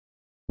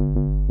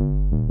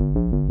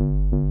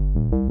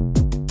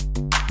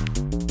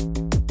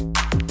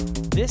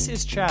This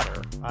is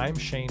Chatter. I'm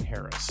Shane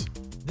Harris.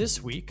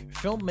 This week,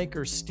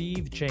 filmmaker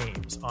Steve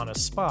James on a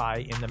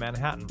spy in the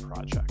Manhattan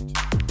Project.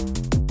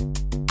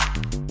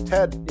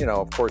 Ted,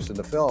 of course, in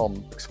the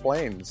film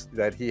explains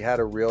that he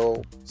had a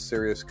real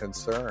serious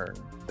concern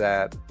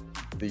that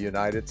the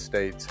United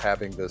States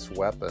having this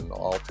weapon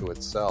all to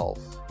itself,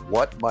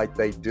 what might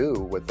they do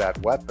with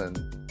that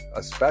weapon,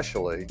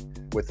 especially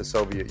with the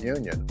Soviet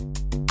Union?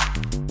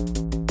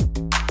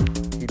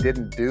 He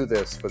didn't do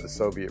this for the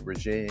Soviet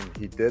regime.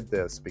 He did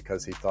this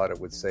because he thought it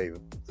would save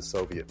the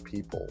Soviet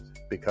people.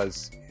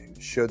 Because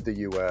should the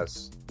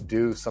U.S.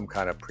 do some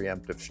kind of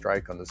preemptive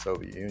strike on the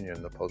Soviet Union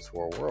in the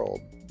post-war world,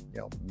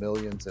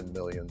 millions and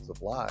millions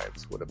of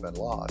lives would have been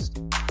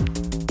lost.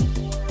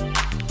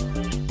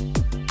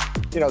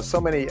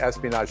 So many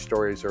espionage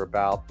stories are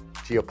about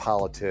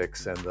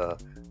geopolitics and the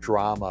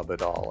drama of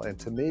it all. And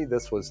to me,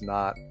 this was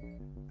not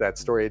that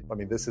story.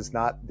 This is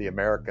not The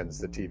Americans,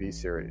 the TV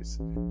series.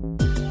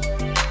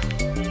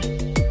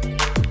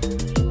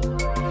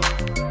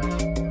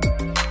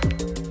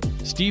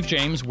 Steve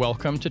James,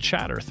 welcome to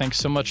Chatter. Thanks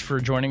so much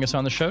for joining us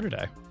on the show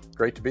today.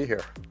 Great to be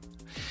here.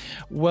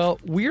 Well,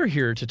 we're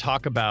here to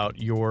talk about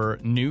your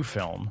new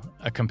film,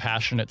 A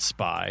Compassionate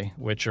Spy,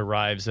 which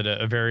arrives at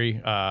a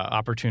very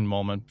opportune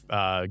moment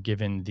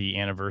given the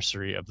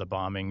anniversary of the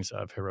bombings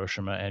of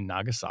Hiroshima and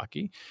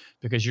Nagasaki,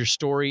 because your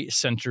story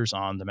centers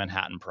on the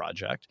Manhattan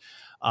Project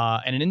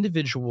and an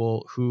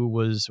individual who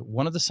was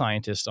one of the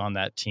scientists on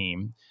that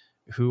team,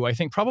 who I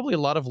think probably a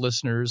lot of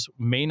listeners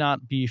may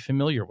not be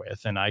familiar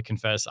with. And I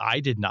confess I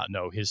did not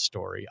know his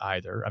story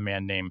either, a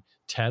man named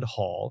Ted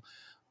Hall.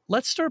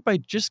 Let's start by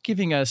just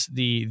giving us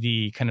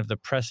the kind of the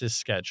preface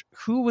sketch.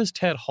 Who was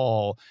Ted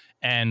Hall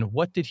and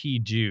what did he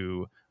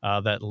do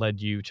that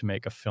led you to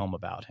make a film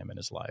about him in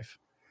his life?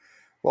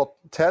 Well,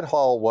 Ted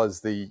Hall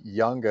was the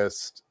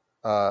youngest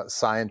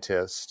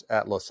scientist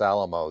at Los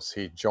Alamos.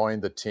 He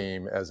joined the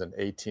team as an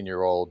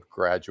 18-year-old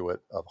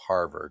graduate of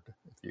Harvard,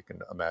 if you can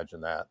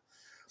imagine that,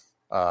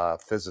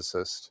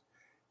 physicist.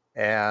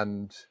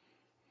 And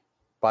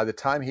by the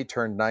time he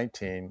turned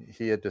 19,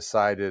 he had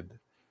decided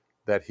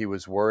that he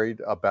was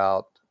worried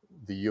about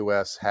the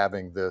U.S.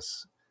 having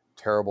this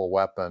terrible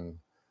weapon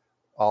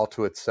all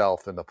to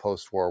itself in the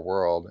post-war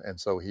world. And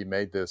so he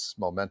made this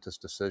momentous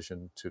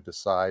decision to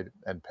decide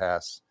and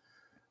pass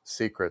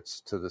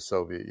secrets to the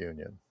Soviet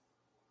Union.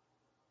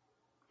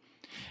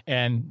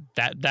 And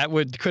that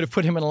could have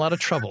put him in a lot of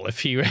trouble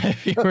if you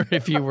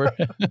were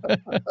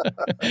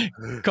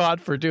caught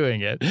for doing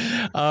it.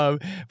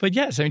 But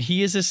yes,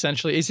 he is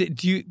essentially. Is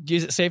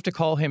it safe to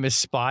call him a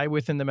spy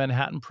within the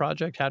Manhattan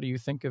Project? How do you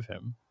think of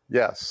him?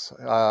 Yes,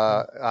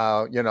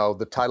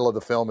 the title of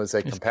the film is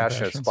A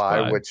Compassionate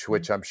Spy,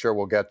 which I'm sure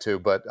we'll get to.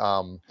 But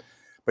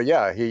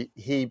yeah,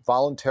 he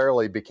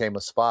voluntarily became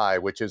a spy,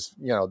 which is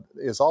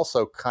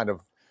also kind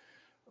of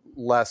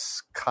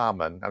less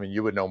common.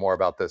 You would know more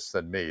about this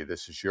than me.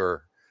 This is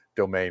your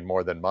domain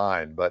more than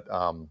mine. But,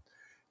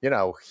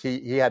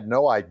 he had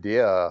no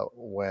idea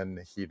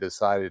when he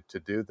decided to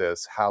do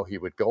this, how he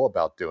would go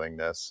about doing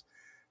this.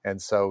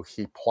 And so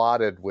he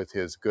plotted with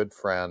his good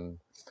friend,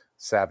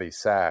 Savvy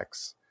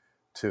Sachs,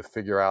 to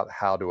figure out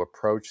how to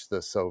approach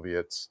the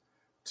Soviets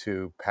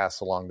to pass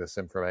along this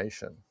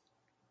information.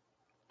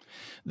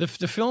 The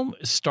film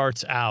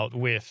starts out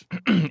with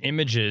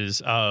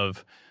images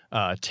of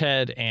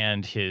Ted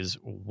and his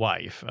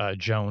wife,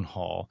 Joan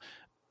Hall,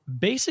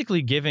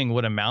 basically giving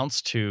what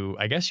amounts to,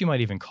 I guess you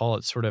might even call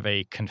it sort of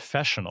a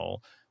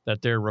confessional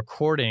that they're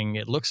recording,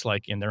 it looks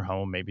like in their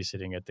home, maybe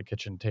sitting at the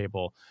kitchen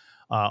table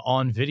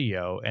on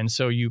video. And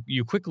so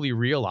you quickly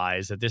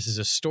realize that this is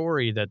a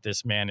story that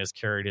this man has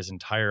carried his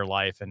entire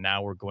life, and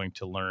now we're going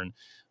to learn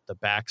the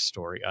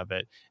backstory of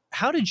it.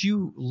 How did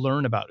you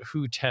learn about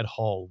who Ted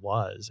Hall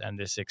was and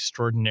this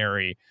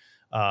extraordinary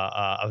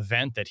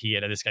event that he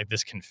had,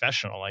 this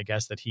confessional, I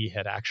guess, that he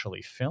had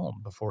actually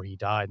filmed before he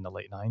died in the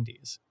late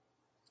 90s?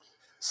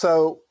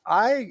 So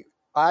I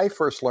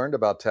first learned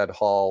about Ted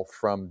Hall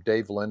from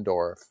Dave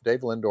Lindorff.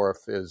 Dave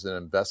Lindorff is an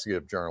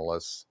investigative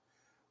journalist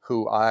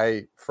who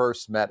I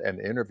first met and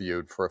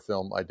interviewed for a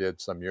film I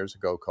did some years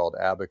ago called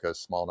Abacus,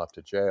 Small Enough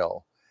to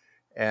Jail.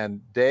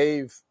 And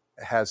Dave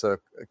has a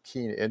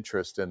keen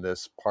interest in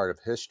this part of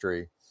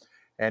history.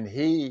 And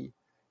he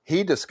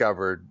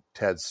discovered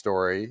Ted's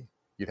story.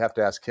 You'd have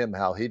to ask him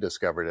how he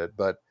discovered it.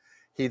 But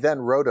he then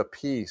wrote a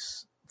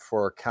piece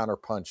for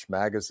Counterpunch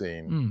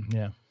magazine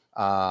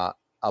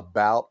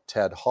about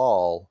Ted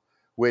Hall,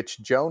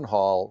 which Joan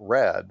Hall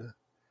read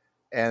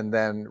and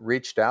then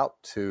reached out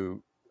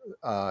to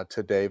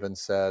Dave and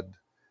said,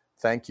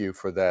 "Thank you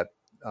for that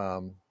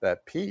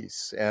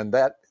piece." And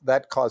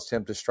that caused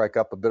him to strike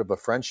up a bit of a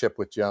friendship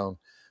with Joan.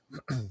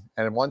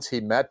 And once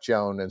he met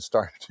Joan and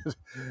started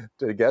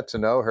to get to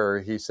know her,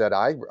 he said,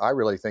 I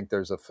really think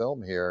there's a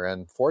film here.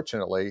 And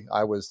fortunately,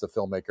 I was the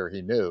filmmaker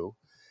he knew.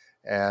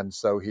 And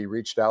so he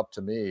reached out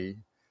to me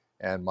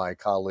and my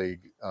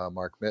colleague,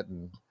 Mark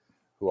Mitten,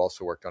 who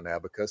also worked on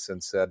Abacus,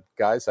 and said,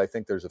 "Guys, I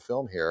think there's a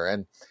film here."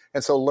 And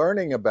so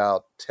learning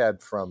about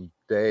Ted from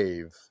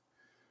Dave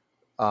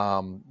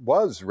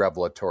was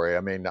revelatory.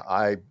 I mean,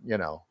 I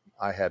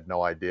had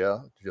no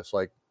idea, just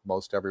like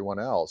most everyone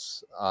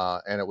else.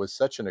 And it was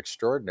such an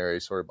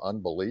extraordinary, sort of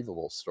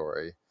unbelievable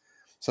story.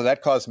 So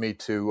that caused me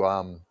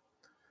to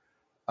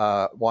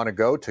want to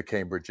go to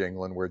Cambridge,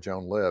 England, where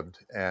Joan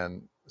lived,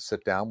 and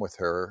sit down with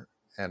her.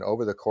 And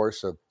over the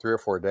course of 3 or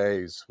 4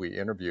 days, we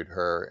interviewed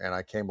her, and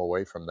I came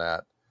away from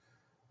that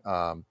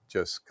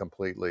just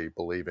completely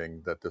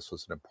believing that this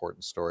was an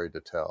important story to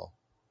tell.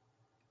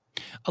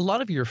 A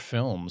lot of your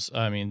films,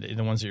 I mean,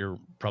 the ones that you're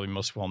probably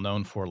most well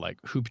known for, like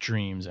Hoop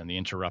Dreams and The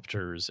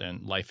Interrupters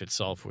and Life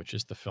Itself, which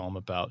is the film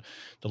about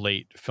the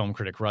late film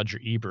critic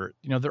Roger Ebert,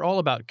 they're all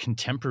about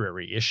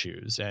contemporary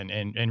issues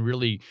and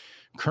really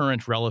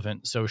current,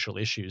 relevant social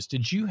issues.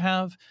 Did you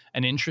have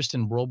an interest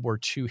in World War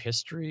II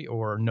history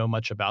or know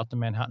much about the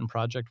Manhattan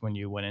Project when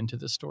you went into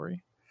this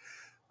story?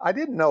 I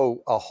didn't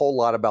know a whole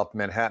lot about the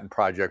Manhattan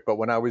Project, but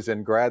when I was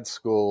in grad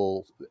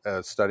school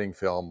studying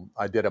film,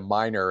 I did a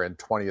minor in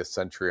 20th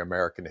century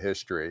American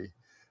history.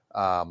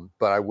 But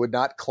I would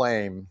not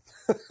claim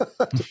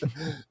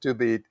to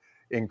be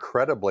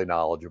incredibly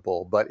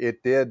knowledgeable, but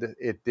it did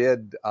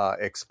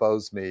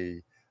expose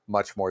me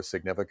much more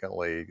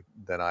significantly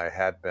than I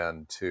had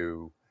been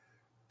to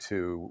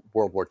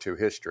World War II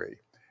history.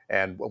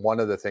 And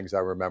one of the things I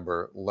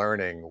remember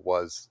learning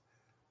was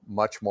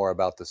much more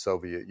about the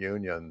Soviet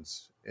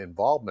Union's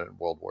involvement in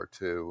World War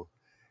II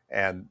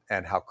and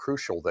how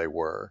crucial they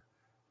were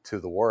to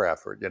the war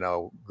effort.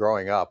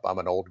 Growing up, I'm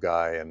an old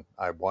guy, and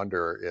I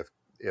wonder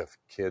if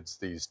kids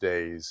these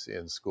days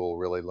in school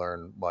really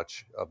learn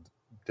much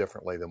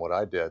differently than what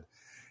I did.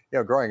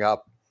 Growing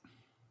up,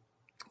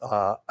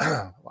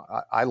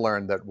 I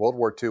learned that World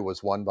War II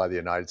was won by the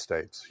United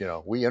States.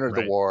 We entered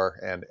the war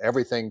and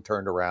everything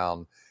turned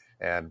around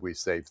and we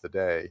saved the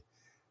day.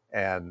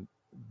 And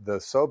the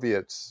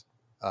Soviets'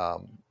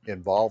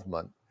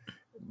 involvement,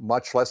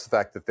 much less the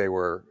fact that they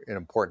were an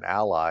important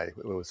ally,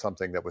 it was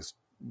something that was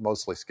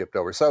mostly skipped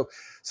over. So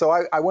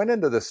I went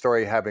into the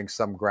story having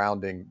some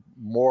grounding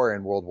more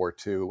in World War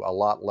II, a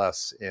lot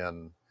less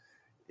in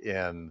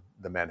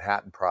the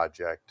Manhattan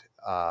Project,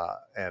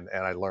 and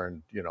I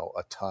learned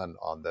a ton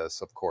on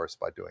this, of course,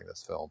 by doing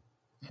this film.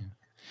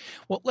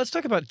 Well, let's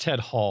talk about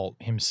Ted Hall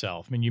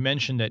himself. I mean, you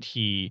mentioned that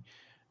he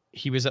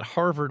was at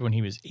Harvard when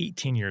he was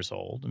 18 years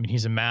old. I mean,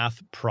 he's a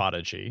math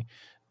prodigy.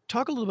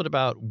 Talk a little bit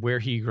about where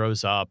he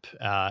grows up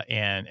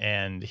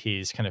and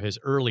his kind of his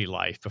early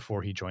life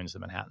before he joins the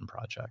Manhattan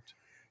Project.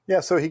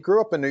 Yeah, so he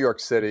grew up in New York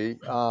City.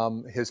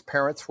 His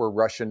parents were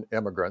Russian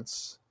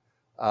immigrants,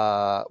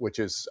 which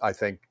is, I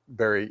think,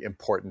 very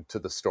important to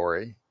the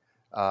story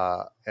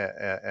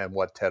and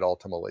what Ted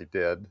ultimately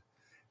did.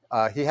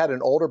 He had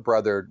an older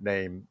brother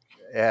named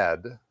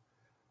Ed,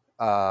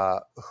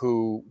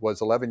 who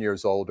was 11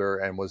 years older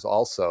and was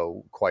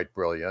also quite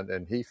brilliant,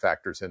 and he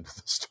factors into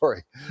the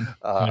story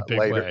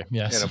later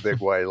in a big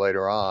way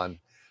later on.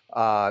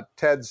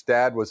 Ted's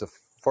dad was a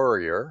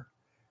furrier,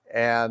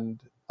 and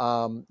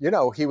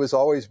he was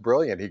always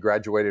brilliant. He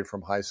graduated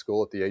from high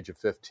school at the age of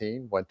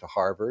 15, went to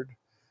Harvard,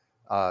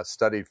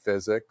 studied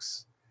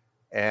physics,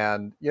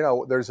 and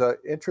there's an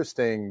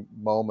interesting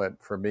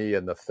moment for me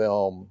in the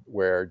film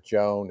where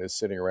Joan is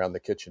sitting around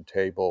the kitchen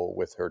table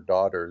with her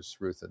daughters,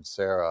 Ruth and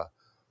Sarah,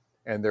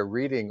 and they're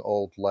reading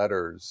old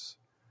letters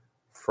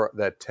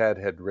that Ted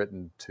had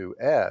written to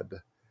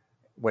Ed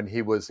when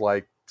he was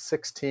like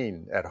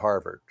 16 at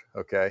Harvard,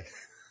 okay?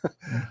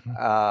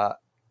 Mm-hmm.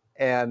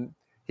 And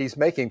he's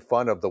making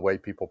fun of the way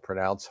people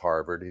pronounce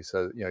Harvard. He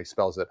says, he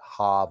spells it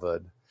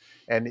Harvard.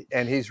 And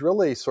he's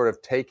really sort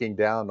of taking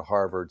down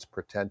Harvard's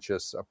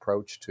pretentious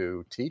approach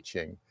to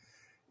teaching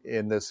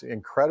in this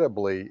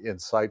incredibly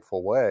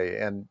insightful way.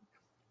 And,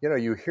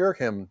 you hear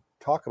him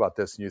talk about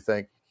this and you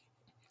think,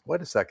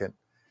 wait a second,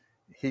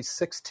 he's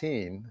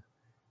 16.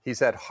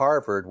 He's at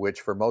Harvard,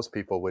 which for most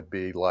people would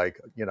be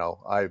like,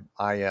 I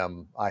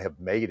have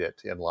made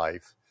it in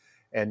life.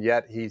 And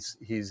yet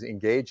he's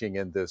engaging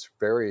in this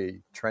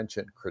very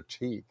trenchant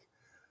critique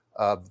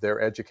of their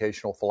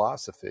educational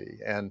philosophy.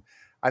 And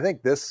I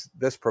think this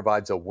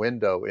provides a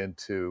window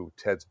into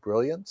Ted's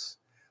brilliance,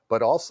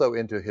 but also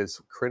into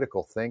his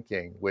critical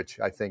thinking, which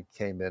I think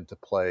came into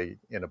play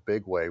in a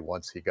big way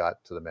once he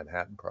got to the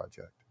Manhattan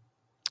Project.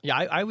 Yeah,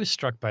 I was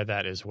struck by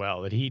that as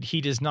well, that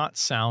he does not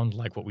sound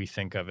like what we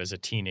think of as a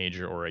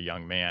teenager or a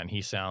young man.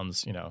 He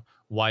sounds,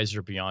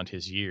 wiser beyond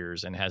his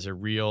years and has a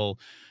real,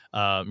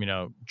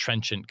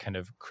 trenchant kind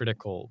of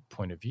critical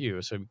point of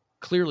view. So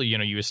clearly,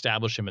 you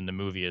establish him in the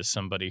movie as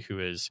somebody who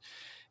is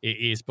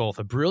both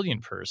a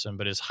brilliant person,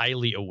 but is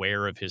highly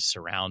aware of his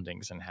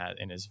surroundings and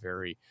has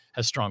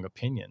strong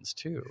opinions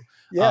too.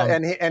 Yeah,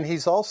 and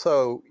he's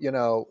also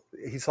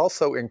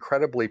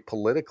incredibly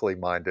politically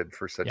minded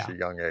for such a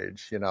young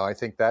age. I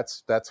think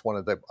that's one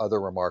of the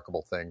other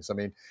remarkable things. I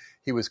mean,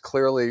 he was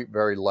clearly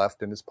very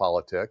left in his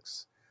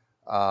politics,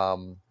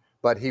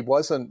 but he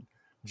wasn't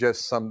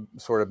just some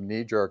sort of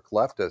knee-jerk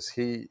leftist.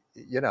 He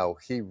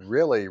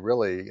really,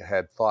 really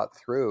had thought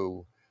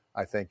through,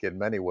 I think, in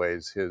many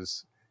ways,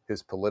 his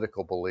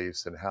political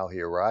beliefs and how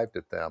he arrived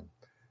at them,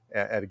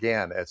 and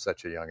again, at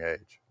such a young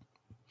age.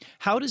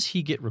 How does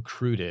he get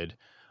recruited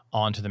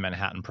onto the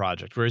Manhattan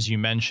Project? Whereas you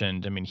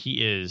mentioned, I mean,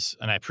 he is,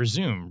 and I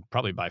presume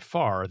probably by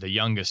far, the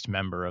youngest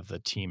member of the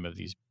team of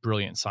these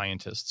brilliant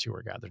scientists who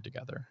are gathered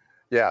together.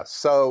 Yeah.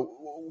 So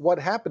what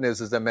happened is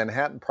the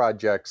Manhattan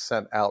Project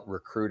sent out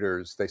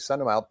recruiters. They sent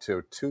them out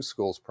to two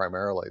schools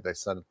primarily. They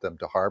sent them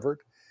to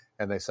Harvard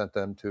and they sent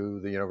them to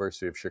the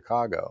University of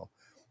Chicago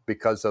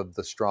because of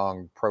the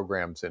strong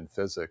programs in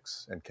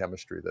physics and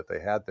chemistry that they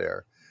had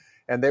there.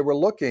 And they were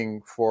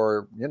looking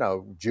for,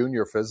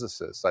 junior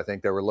physicists. I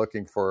think they were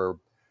looking for,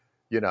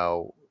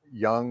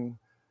 young,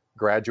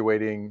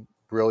 graduating,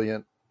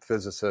 brilliant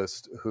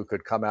physicists who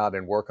could come out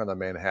and work on the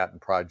Manhattan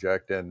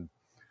Project and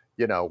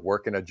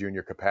work in a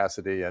junior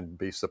capacity and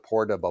be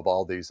supportive of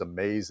all these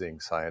amazing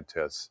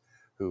scientists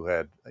who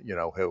had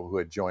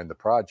joined the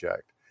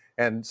project.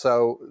 And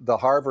so the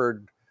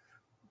Harvard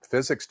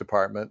physics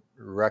department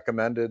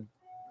recommended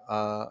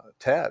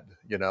Ted,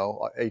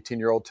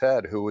 18-year-old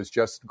Ted, who was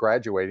just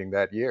graduating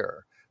that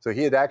year. So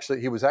he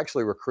was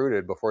actually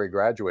recruited before he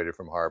graduated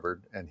from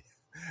Harvard, and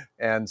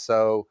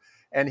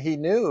he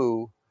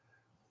knew,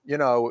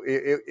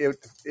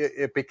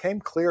 it became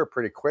clear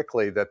pretty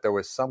quickly that there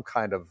was some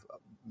kind of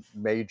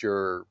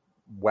major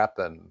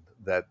weapon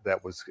that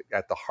was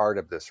at the heart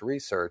of this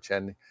research.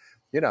 And,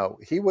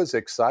 he was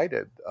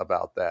excited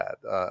about that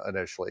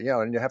initially,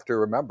 and you have to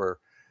remember,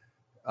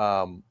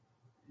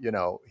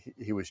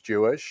 he was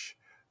Jewish.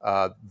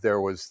 There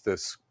was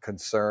this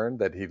concern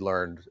that he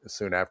learned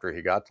soon after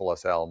he got to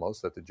Los Alamos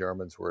that the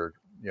Germans were,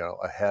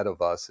 ahead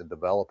of us in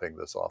developing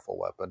this awful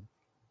weapon.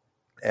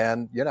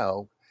 And,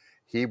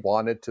 he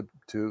wanted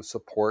to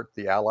support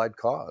the Allied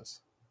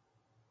cause.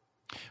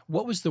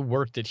 What was the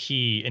work that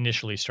he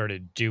initially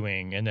started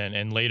doing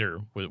and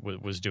later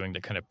was doing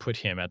that kind of put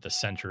him at the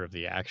center of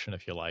the action,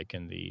 if you like,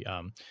 in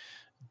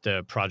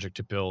the project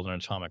to build an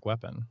atomic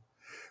weapon?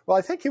 Well,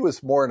 I think he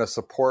was more in a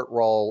support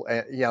role.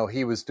 And,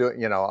 he was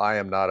doing, I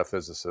am not a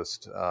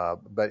physicist,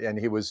 but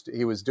he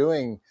was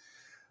doing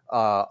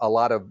a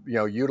lot of,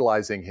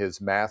 utilizing his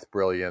math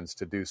brilliance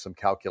to do some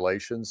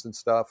calculations and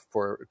stuff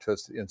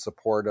in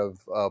support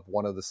of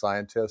one of the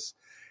scientists.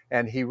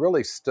 And he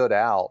really stood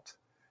out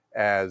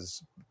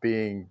as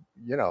being,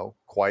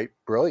 quite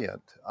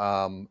brilliant,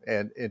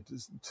 and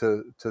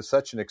to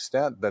such an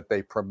extent that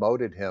they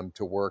promoted him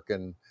to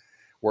working,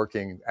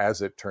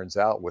 as it turns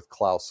out, with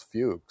Klaus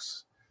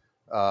Fuchs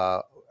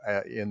on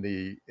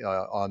the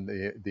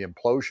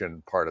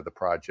implosion part of the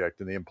project.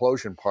 And the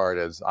implosion part,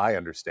 as I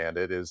understand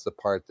it, is the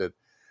part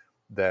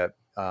that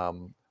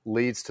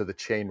leads to the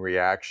chain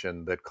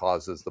reaction that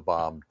causes the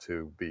bomb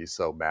to be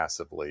so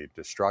massively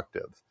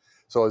destructive.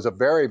 So it was a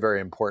very, very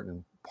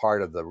important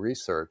part of the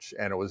research,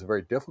 and it was a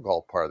very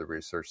difficult part of the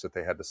research that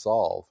they had to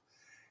solve.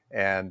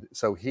 And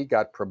so he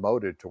got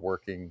promoted to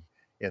working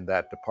in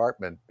that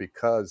department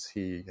because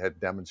he had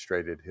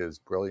demonstrated his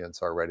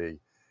brilliance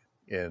already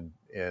in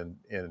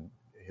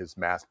his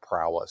math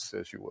prowess,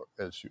 as you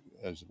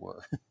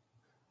were.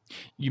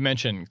 You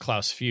mentioned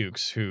Klaus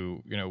Fuchs,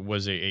 who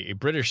was a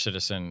British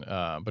citizen,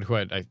 but who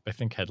I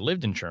think had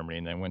lived in Germany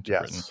and then went to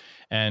Britain,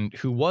 and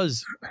who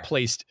was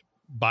placed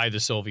by the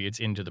Soviets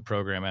into the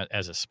program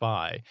as a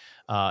spy,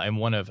 and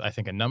one of, I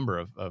think, a number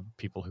of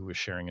people who was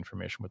sharing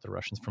information with the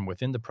Russians from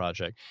within the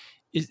project.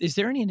 Is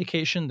there any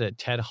indication that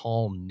Ted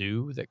Hall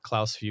knew that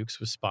Klaus Fuchs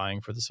was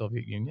spying for the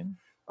Soviet Union?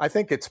 I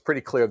think it's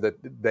pretty clear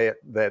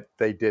that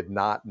they did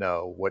not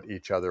know what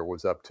each other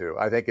was up to.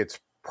 I think it's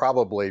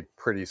probably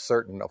pretty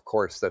certain, of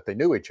course, that they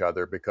knew each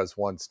other, because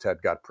once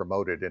Ted got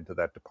promoted into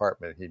that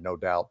department, he no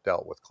doubt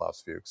dealt with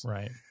Klaus Fuchs.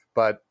 Right.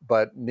 But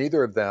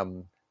neither of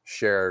them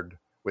shared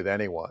with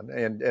anyone,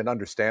 and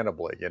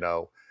understandably,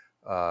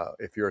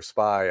 if you're a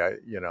spy,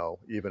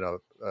 even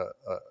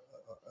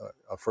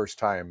a first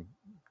time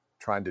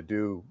trying to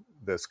do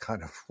this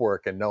kind of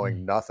work and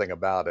knowing nothing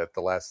about it,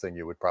 the last thing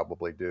you would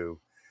probably do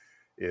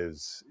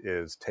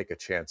is take a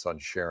chance on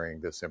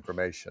sharing this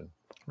information.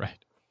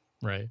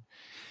 Right.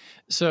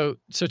 So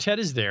Ted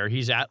is there.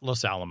 He's at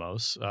Los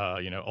Alamos,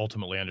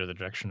 ultimately under the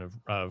direction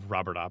of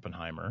Robert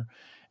Oppenheimer,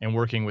 and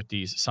working with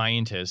these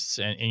scientists.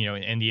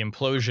 And the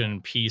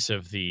implosion piece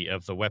of the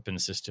weapon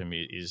system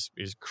is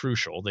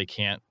crucial. They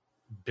can't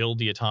build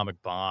the atomic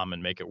bomb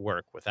and make it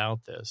work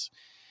without this.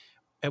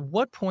 At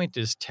what point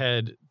does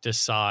Ted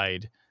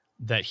decide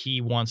that he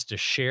wants to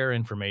share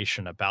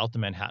information about the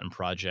Manhattan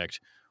Project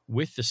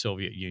with the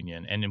Soviet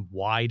Union, and then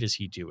why does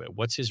he do it?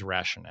 What's his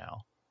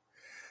rationale?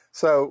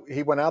 So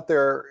he went out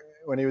there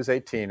when he was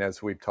 18,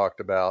 as we've talked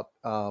about.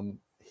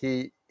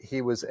 He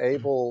was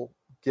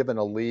given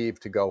a leave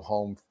to go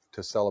home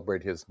to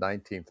celebrate his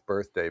 19th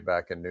birthday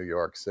back in New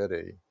York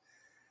City.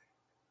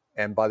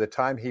 And by the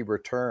time he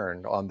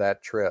returned on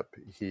that trip,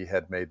 he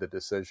had made the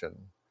decision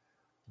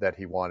that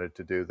he wanted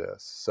to do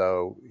this.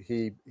 So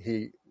he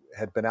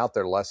had been out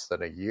there less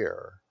than a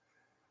year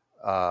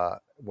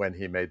when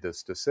he made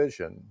this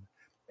decision.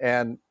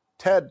 And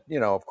Ted,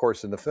 of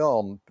course, in the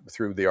film,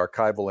 through the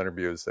archival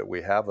interviews that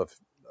we have of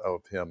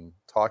him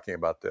talking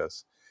about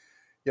this,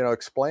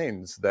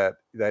 explains that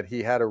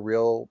he had a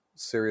real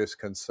serious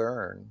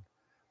concern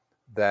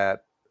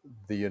that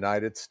the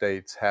United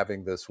States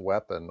having this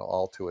weapon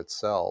all to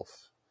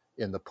itself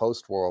in the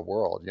post-war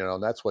world,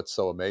 and that's what's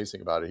so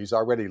amazing about it. He's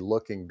already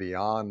looking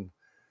beyond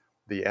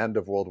the end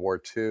of World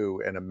War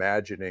II and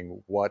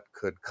imagining what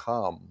could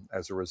come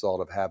as a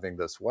result of having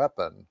this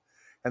weapon.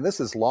 And this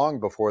is long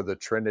before the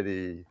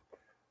Trinity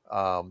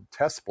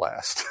test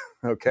blast.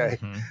 Okay.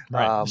 Mm-hmm.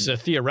 Right. It's a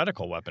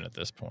theoretical weapon at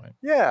this point.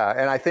 Yeah.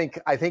 And I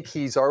think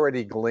he's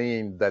already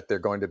gleaned that they're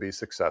going to be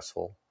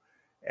successful.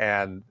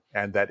 And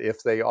that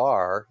if they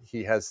are,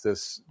 he has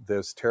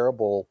this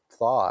terrible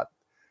thought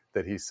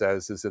that he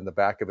says is in the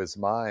back of his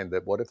mind,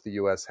 that what if the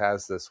US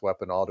has this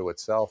weapon all to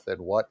itself?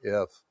 And what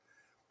if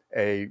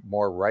a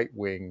more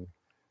right-wing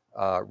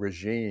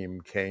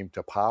regime came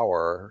to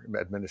power,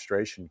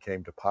 administration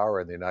came to power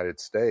in the United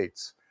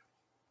States?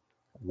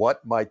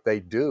 What might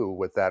they do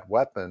with that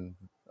weapon,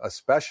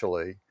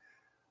 especially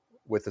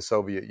with the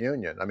Soviet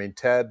Union? I mean,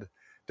 Ted,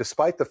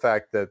 despite the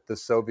fact that the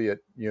Soviet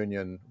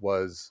Union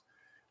was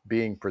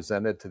being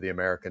presented to the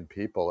American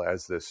people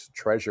as this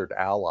treasured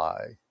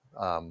ally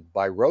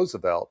by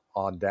Roosevelt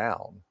on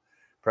down,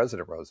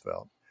 President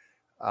Roosevelt,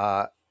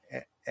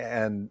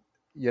 and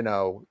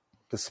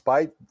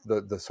despite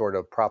the sort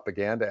of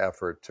propaganda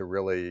effort to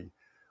really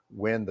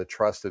win the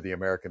trust of the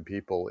American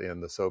people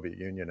in the Soviet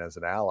Union as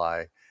an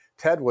ally,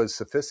 Ted was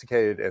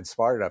sophisticated and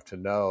smart enough to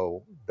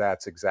know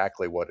that's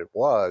exactly what it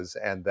was,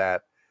 and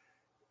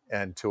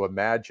to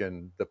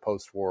imagine the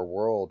post-war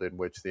world in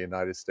which the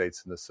United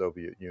States and the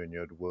Soviet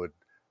Union would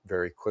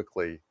very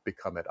quickly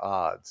become at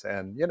odds.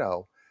 And,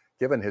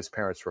 given his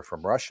parents were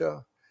from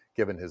Russia,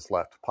 given his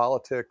left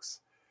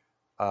politics,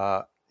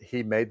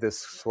 he made this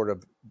sort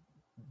of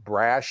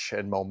brash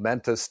and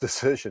momentous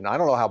decision. I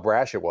don't know how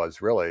brash it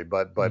was really,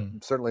 but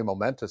certainly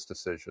momentous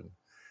decision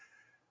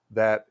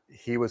that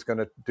he was going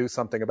to do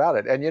something about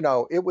it. And,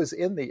 it was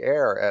in the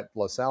air at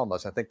Los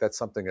Alamos. I think that's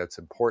something that's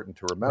important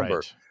to remember.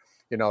 Right.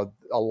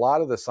 A lot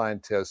of the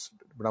scientists,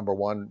 number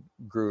one,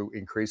 grew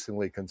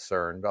increasingly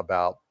concerned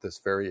about this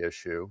very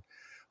issue.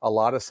 A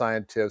lot of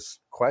scientists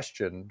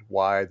questioned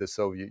why the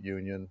Soviet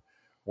Union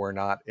were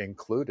not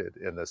included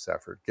in this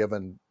effort,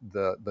 given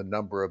the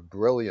number of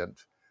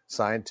brilliant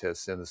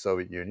scientists in the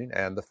Soviet Union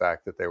and the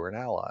fact that they were an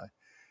ally.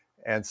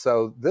 And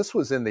so this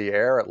was in the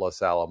air at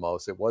Los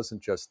Alamos. It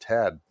wasn't just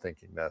Ted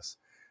thinking this,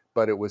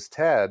 but it was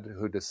Ted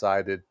who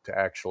decided to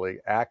actually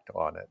act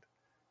on it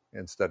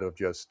instead of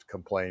just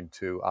complain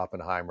to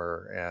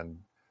Oppenheimer and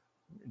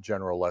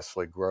General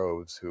Leslie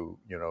Groves, who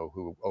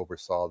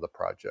oversaw the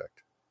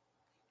project.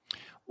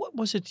 What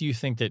was it, do you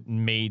think, that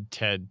made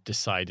Ted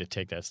decide to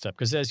take that step?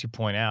 Because as you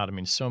point out,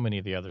 so many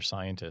of the other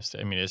scientists,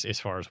 as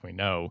far as we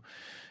know,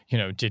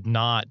 did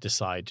not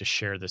decide to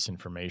share this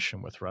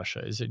information with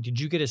Russia. Did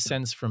you get a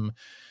sense from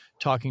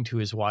talking to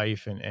his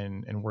wife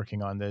and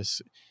working on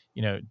this,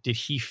 did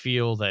he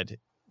feel that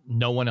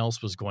no one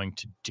else was going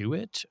to do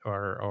it,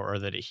 or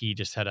that he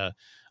just had a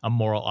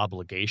moral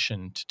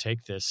obligation to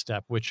take this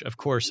step, which of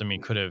course,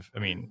 could have,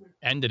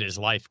 ended his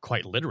life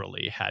quite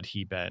literally had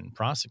he been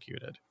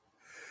prosecuted?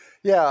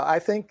 Yeah, I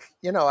think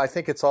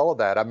it's all of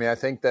that.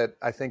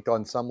 I think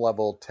on some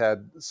level,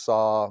 Ted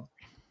saw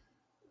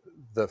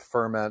the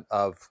ferment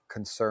of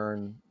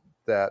concern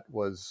that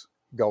was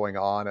going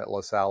on at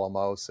Los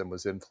Alamos and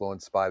was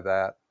influenced by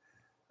that.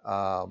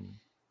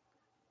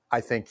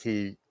 I think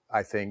he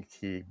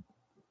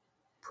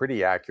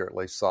pretty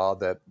accurately saw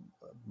that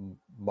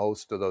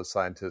most of those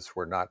scientists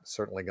were not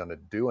certainly going to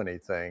do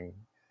anything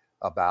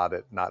about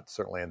it, not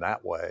certainly in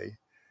that way,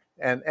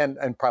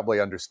 and probably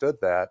understood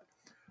that.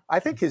 I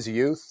think his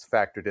youth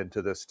factored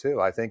into this too.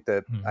 I think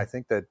that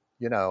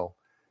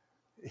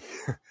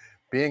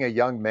being a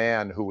young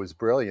man who was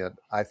brilliant,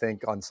 I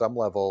think on some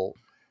level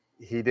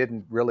he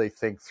didn't really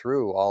think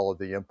through all of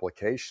the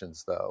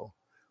implications, though,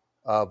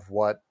 of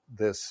what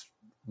this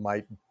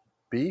might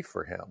be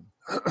for him.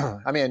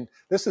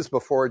 This is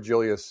before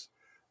Julius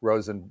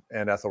Rosen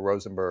and Ethel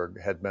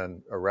Rosenberg had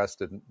been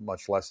arrested,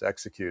 much less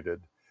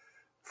executed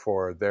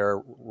for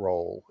their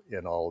role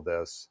in all of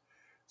this.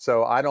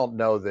 So I don't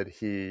know that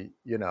he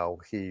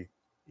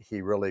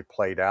really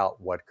played out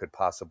what could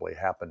possibly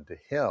happen to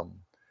him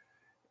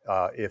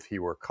if he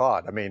were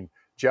caught.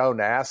 Joan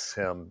asks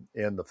him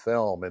in the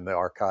film, in the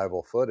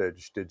archival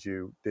footage,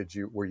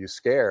 were you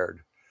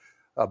scared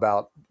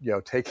about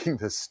taking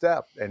this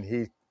step? And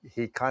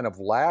he kind of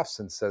laughs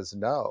and says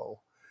no,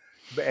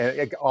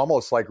 and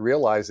almost like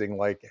realizing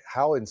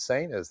how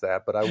insane is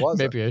that? But I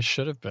wasn't. Maybe I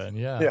should have been.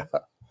 Yeah.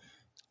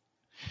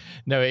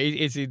 No,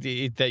 it's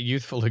that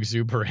youthful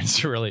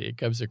exuberance really, it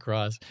comes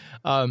across.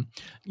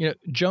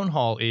 Joan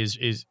Hall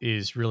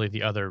is really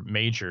the other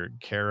major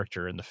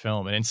character in the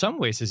film, and in some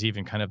ways is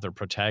even kind of the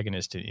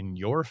protagonist in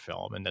your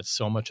film, and that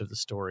so much of the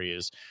story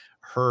is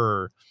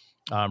her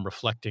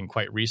reflecting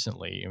quite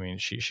recently.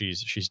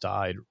 She's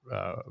died,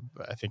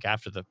 I think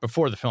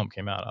before the film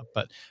came out.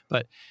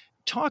 But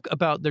talk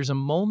about, there's a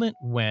moment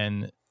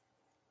when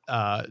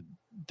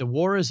the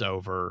war is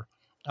over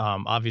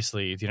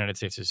Obviously, the United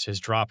States has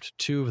dropped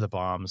 2 of the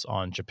bombs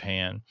on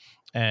Japan,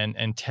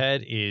 and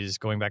Ted is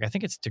going back. I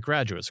think it's to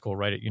graduate school,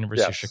 right, at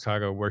University of Yes.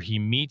 Chicago, where he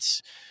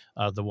meets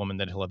the woman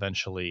that he'll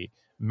eventually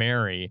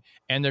marry.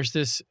 And there's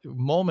this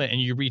moment,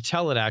 and you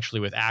retell it actually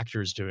with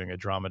actors doing a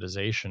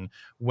dramatization,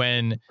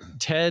 when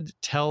Ted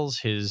tells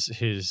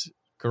his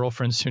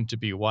girlfriend, soon to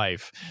be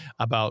wife,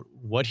 about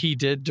what he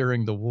did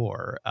during the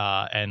war,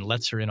 and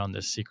lets her in on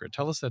this secret.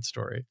 Tell us that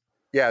story.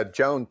 Yeah,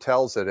 Joan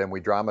tells it, and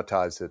we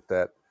dramatize it,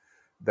 that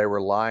they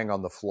were lying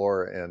on the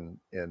floor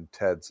in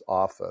Ted's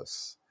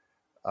office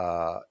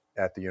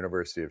at the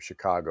University of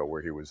Chicago,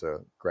 where he was a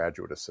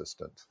graduate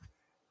assistant.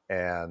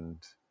 And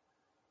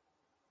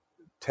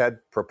Ted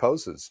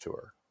proposes to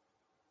her.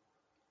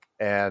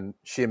 And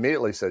she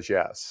immediately says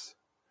yes.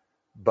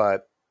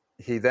 But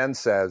he then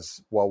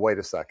says, well, wait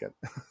a second.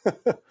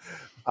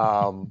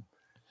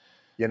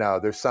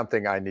 There's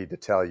something I need to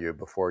tell you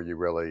before you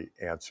really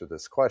answer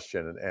this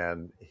question.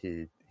 And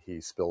he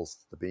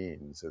spills the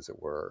beans, as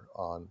it were,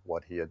 on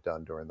what he had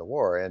done during the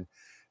war. And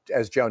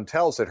as Joan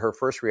tells it, her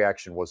first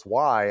reaction was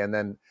why. And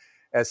then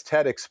as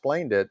Ted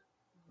explained it,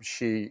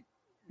 she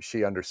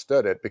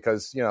understood it,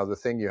 because, the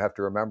thing you have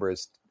to remember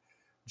is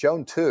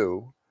Joan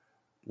too,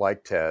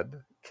 like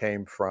Ted,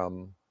 came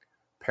from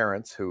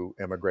parents who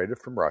immigrated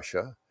from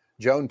Russia.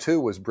 Joan too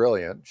was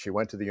brilliant. She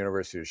went to the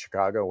University of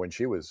Chicago when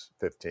she was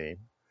 15.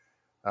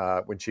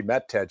 When she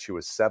met Ted, she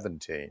was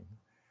 17.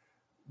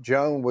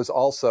 Joan was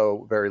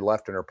also very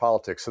left in her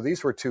politics. So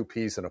these were 2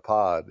 peas in a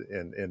pod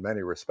in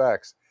many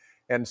respects.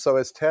 And so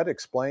as Ted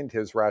explained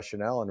his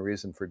rationale and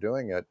reason for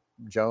doing it,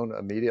 Joan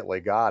immediately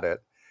got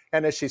it.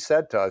 And as she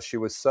said to us, she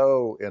was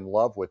so in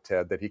love with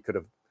Ted that he could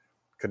have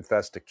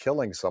confessed to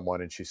killing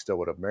someone and she still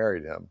would have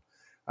married him.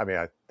 I mean,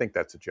 I think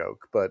that's a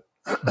joke, but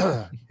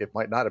it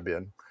might not have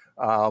been.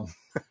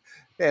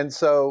 And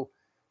so,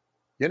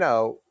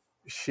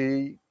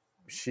 she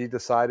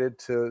decided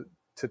to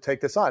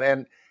take this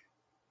on.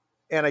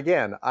 And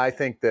again, I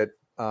think that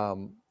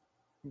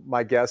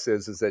my guess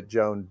is that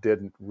Joan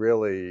didn't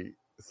really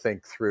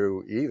think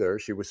through either.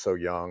 She was so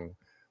young,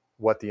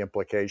 what the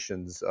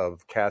implications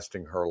of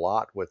casting her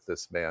lot with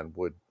this man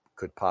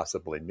could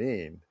possibly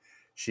mean.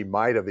 She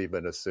might have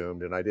even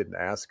assumed, and I didn't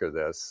ask her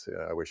this,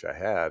 I wish I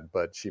had,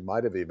 but she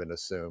might have even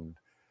assumed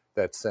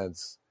that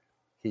since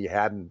he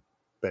hadn't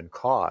been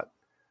caught,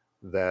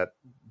 that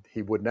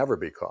he would never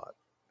be caught.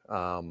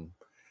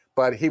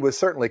 But he was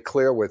certainly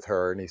clear with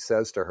her, and he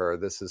says to her,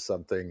 this is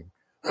something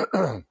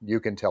you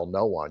can tell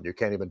no one. You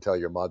can't even tell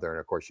your mother. And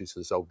of course she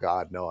says, oh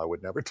God, no, I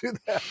would never do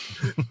that.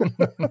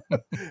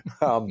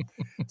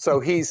 So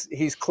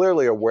he's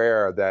clearly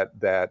aware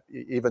that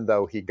even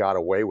though he got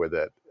away with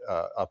it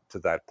up to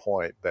that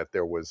point, that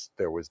there was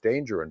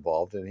danger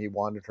involved, and he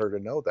wanted her to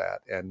know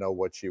that and know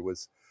what she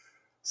was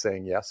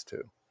saying yes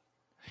to.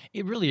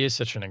 It really is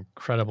such an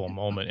incredible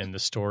moment in the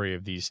story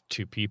of these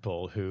 2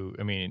 people who,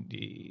 I mean,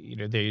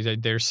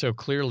 they're so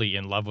clearly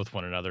in love with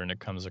one another, and it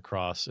comes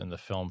across in the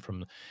film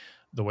from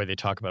the way they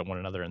talk about one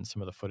another and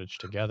some of the footage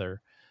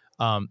together.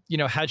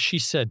 Had she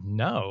said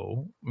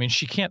no, I mean,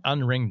 she can't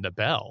unring the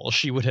bell.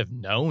 She would have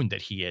known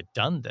that he had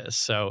done this.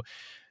 So,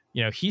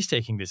 he's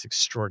taking this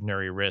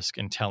extraordinary risk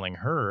in telling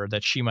her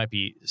that she might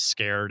be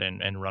scared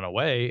and run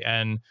away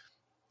and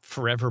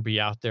forever be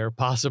out there,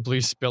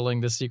 possibly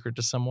spilling the secret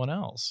to someone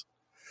else.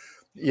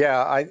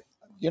 Yeah,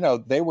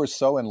 they were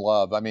so in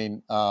love. I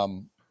mean,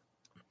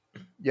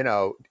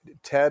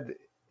 Ted,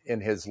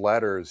 in his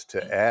letters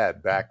to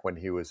Ed back when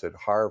he was at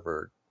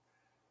Harvard,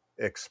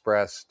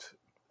 expressed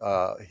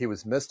he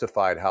was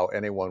mystified how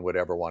anyone would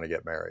ever want to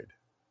get married.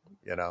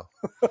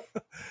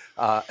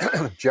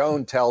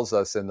 Joan tells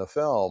us in the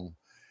film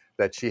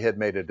that she had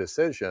made a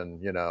decision,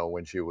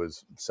 when she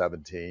was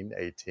 17,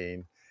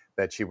 18,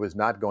 that she was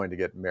not going to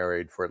get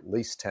married for at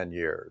least 10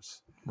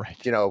 years. Right.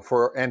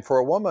 For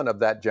a woman of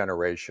that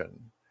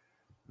generation,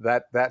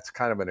 that's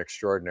kind of an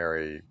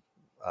extraordinary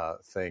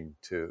thing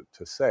to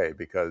say,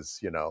 because,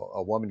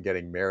 a woman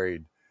getting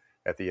married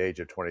at the age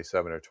of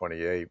 27 or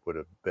 28 would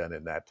have been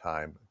in that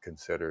time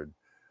considered,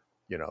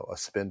 a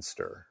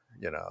spinster,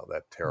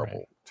 that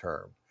terrible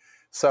term.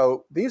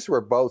 So these were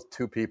both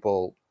 2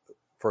 people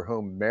for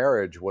whom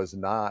marriage was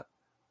not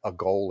a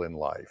goal in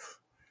life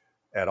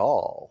at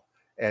all.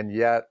 And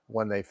yet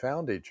when they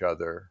found each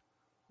other,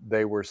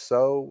 they were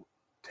so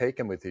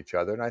taken with each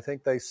other. And I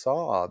think they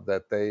saw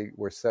that they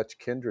were such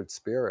kindred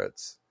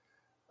spirits.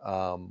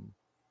 And,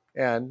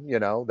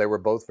 they were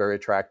both very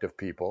attractive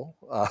people.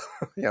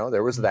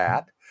 There was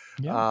that.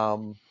 Yeah.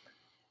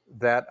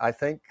 That I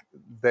think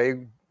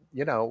they,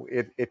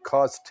 it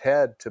caused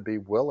Ted to be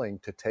willing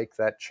to take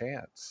that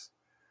chance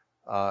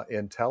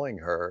in telling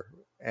her.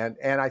 And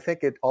I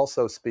think it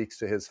also speaks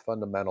to his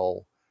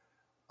fundamental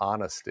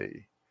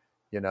honesty.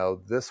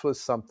 This was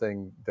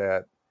something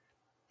that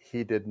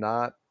he did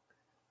not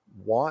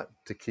want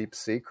to keep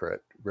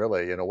secret,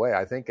 really, in a way.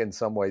 I think in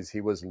some ways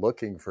he was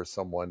looking for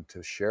someone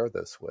to share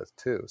this with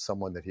too,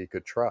 someone that he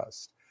could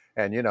trust.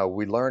 And,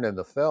 we learn in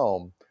the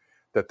film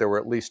that there were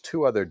at least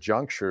 2 other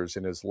junctures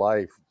in his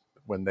life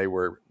when they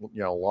were,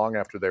 long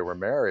after they were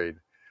married,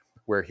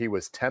 where he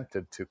was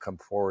tempted to come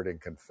forward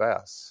and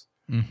confess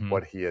Mm-hmm.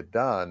 what he had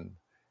done.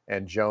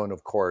 And Joan,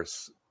 of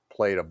course,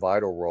 played a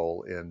vital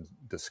role in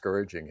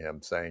discouraging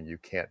him, saying, "You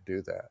can't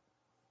do that."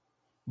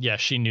 Yeah,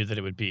 she knew that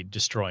it would be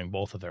destroying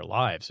both of their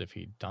lives if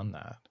he'd done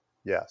that.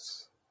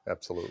 Yes,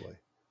 absolutely.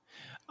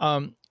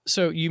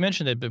 So you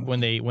mentioned that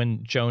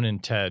when Joan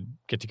and Ted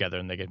get together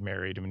and they get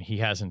married, I mean, he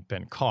hasn't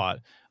been caught.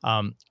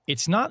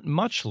 It's not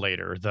much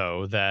later,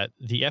 though, that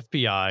the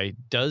FBI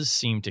does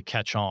seem to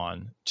catch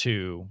on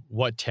to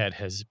what Ted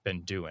has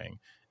been doing,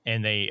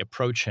 and they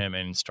approach him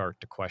and start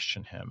to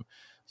question him.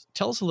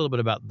 Tell us a little bit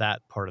about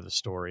that part of the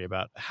story,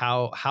 about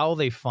how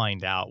they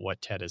find out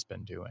what Ted has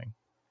been doing.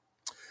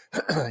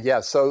 Yeah,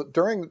 so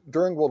during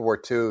World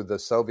War II, the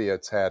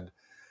Soviets had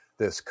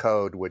this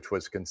code which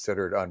was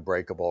considered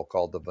unbreakable,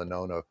 called the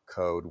Venona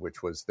Code,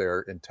 which was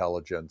their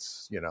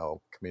intelligence,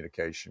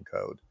 communication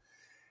code.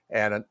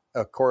 And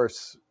of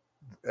course,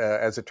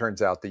 as it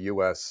turns out, the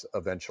U.S.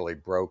 eventually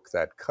broke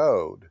that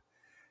code.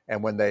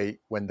 And when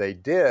they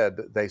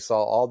did, they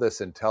saw all this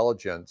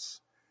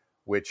intelligence,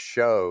 which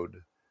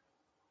showed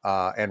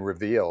and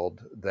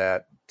revealed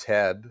that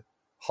Ted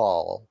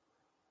Hall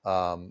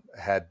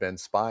had been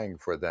spying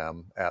for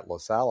them at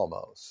Los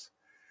Alamos.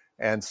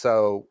 And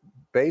so,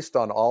 based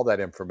on all that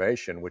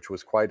information, which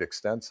was quite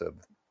extensive,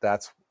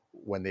 that's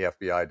when the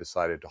FBI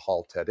decided to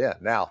haul Ted in.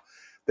 Now,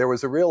 there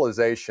was a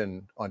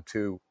realization on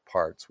two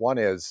parts. One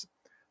is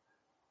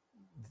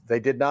they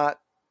did not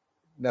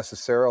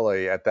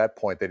necessarily, at that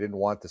point, they didn't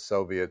want the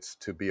Soviets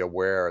to be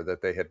aware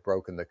that they had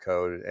broken the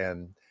code,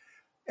 and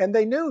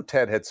they knew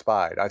Ted had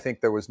spied. I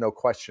think there was no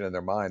question in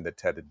their mind that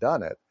Ted had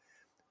done it.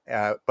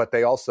 But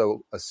they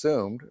also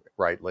assumed,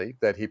 rightly,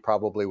 that he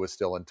probably was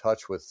still in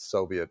touch with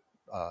Soviet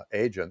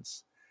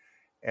agents.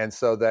 And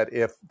so that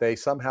if they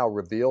somehow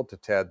revealed to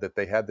Ted that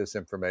they had this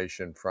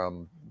information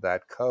from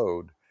that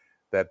code,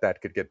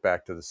 that could get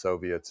back to the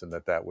Soviets, and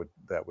that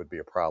would be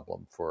a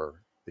problem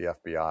for the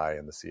FBI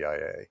and the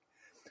CIA.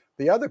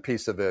 The other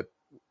piece of it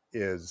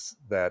is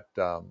that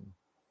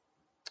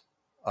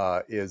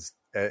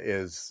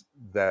is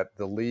that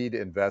the lead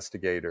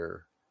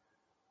investigator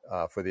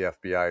for the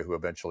FBI, who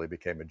eventually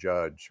became a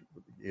judge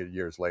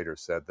years later,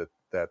 said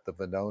that the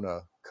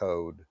Venona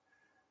Code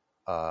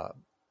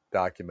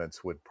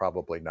documents would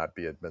probably not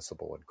be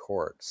admissible in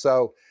court.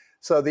 So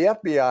the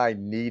FBI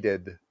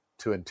needed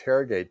to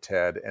interrogate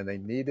Ted, and they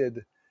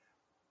needed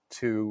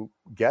to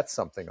get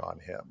something on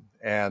him.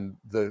 And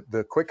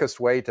the quickest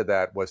way to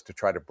that was to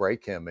try to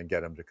break him and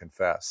get him to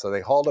confess. So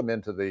they hauled him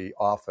into the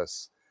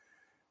office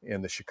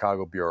in the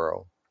Chicago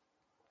bureau,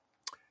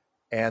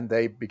 and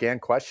they began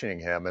questioning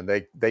him, and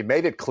they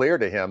made it clear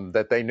to him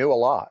that they knew a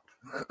lot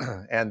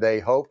and they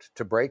hoped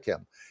to break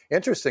him.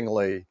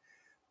 Interestingly,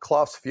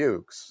 Klaus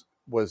Fuchs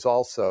was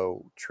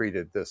also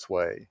treated this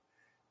way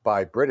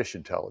by British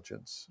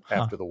intelligence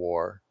after the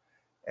war.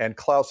 And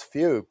Klaus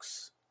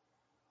Fuchs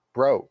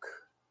broke,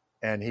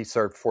 and he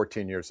served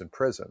 14 years in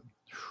prison.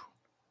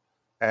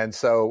 And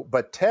so,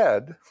 but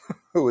Ted,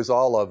 who was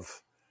all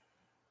of,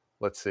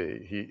 let's see,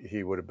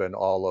 he would have been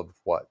all of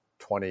what,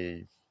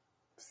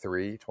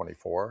 23,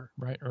 24?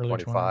 Right, early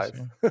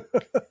 25. 20s,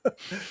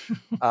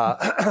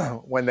 yeah.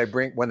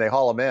 When they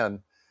haul him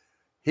in,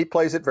 he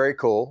plays it very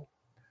cool.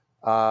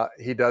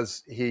 He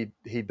does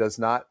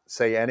not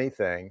say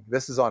anything.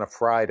 This is on a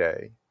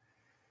Friday.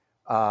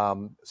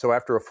 So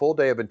after a full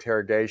day of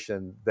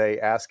interrogation, they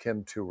ask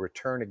him to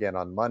return again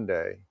on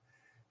Monday.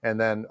 And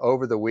then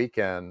over the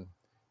weekend,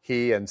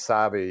 he and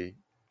Savi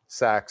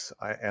Sachs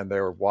and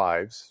their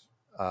wives,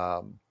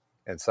 and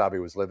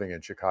Savi was living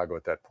in Chicago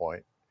at that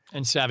point.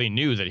 And Savi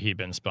knew that he'd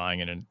been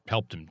spying, and it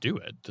helped him do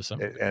it to some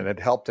degree. And it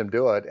helped him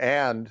do it.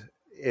 And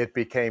it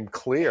became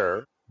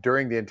clear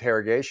during the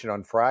interrogation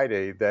on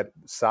Friday that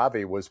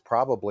Savi was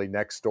probably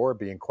next door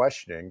being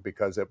questioning,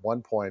 because at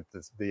one point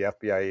the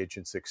FBI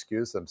agents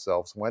excused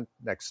themselves, went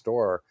next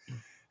door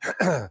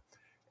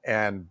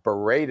and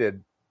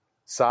berated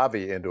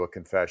Savi into a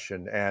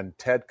confession, and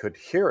Ted could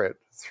hear it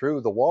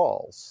through the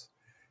walls.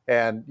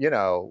 And,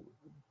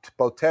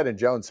 both Ted and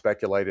Joan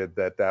speculated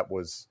that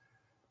was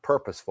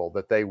purposeful,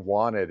 that they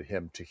wanted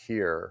him to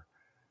hear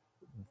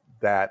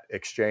that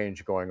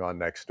exchange going on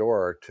next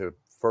door to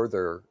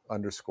further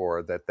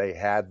underscore that they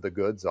had the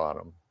goods on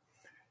him.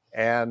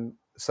 And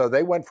so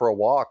they went for a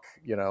walk,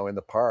 in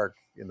the park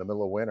in the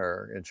middle of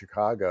winter in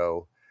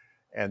Chicago,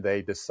 and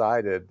they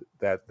decided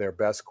that their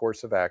best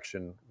course of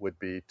action would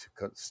be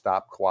to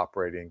stop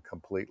cooperating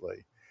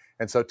completely.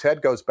 And so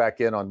Ted goes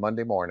back in on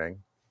Monday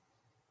morning,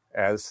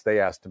 as they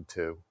asked him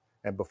to.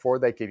 And before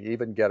they could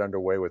even get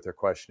underway with their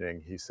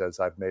questioning, he says,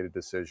 "I've made a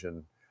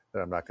decision that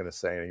I'm not going to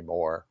say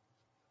anymore."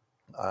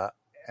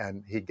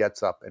 And he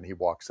gets up and he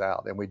walks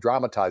out. And we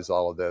dramatize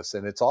all of this,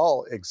 and it's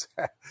all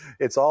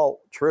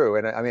true.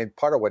 And I mean,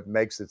 part of what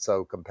makes it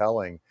so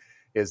compelling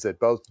is that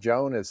both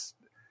Joan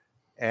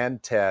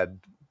and Ted,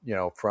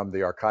 from the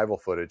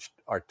archival footage,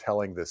 are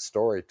telling this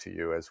story to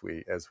you as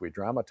we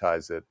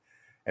dramatize it.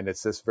 And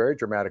it's this very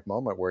dramatic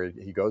moment where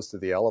he goes to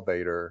the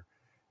elevator.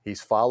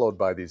 He's followed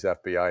by these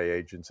FBI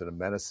agents in a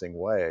menacing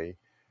way.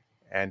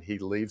 and he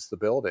leaves the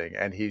building,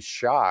 and he's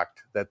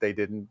shocked that they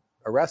didn't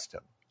arrest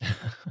him.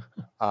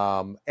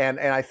 And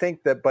I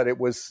think that, but it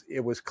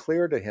was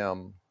clear to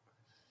him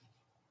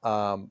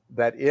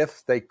that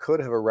if they could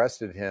have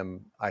arrested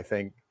him, I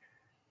think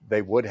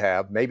they would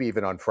have, maybe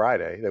even on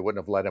Friday, they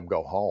wouldn't have let him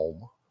go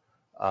home.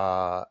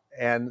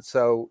 And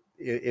so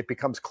it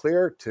becomes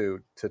clear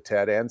to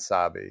Ted and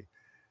Sabi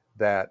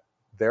that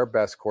their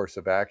best course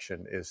of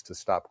action is to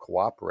stop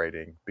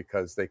cooperating,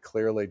 because they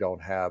clearly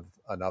don't have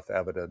enough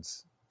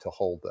evidence to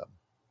hold them.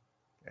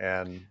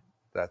 And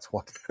that's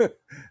what,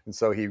 and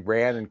so he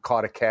ran and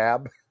caught a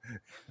cab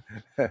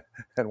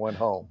and went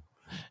home.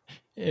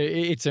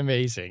 It's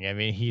amazing. I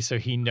mean,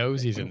 he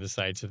knows he's in the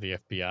sights of the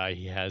FBI.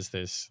 He has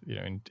this,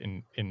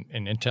 in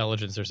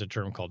intelligence, there's a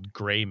term called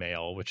gray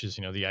mail, which is,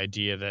 the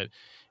idea that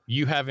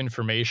you have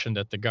information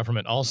that the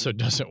government also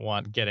doesn't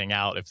want getting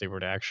out if they were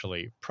to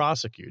actually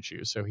prosecute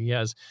you. So he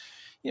has,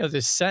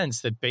 this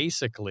sense that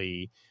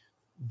basically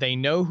they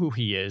know who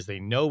he is, they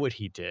know what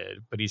he did,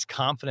 but he's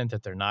confident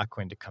that they're not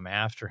going to come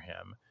after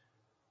him.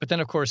 But then,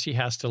 of course, he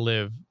has to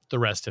live the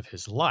rest of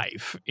his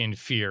life in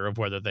fear of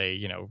whether they,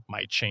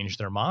 might change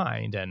their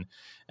mind. And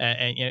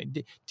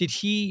did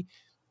he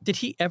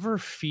ever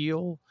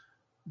feel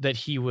that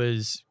he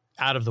was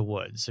out of the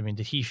woods? I mean,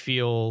 did he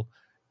feel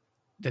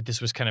that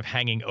this was kind of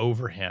hanging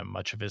over him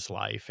much of his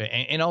life?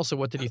 And also,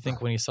 what did he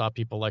think when he saw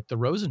people like the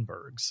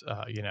Rosenbergs,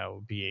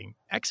 being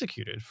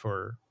executed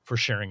for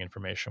sharing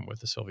information with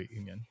the Soviet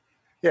Union?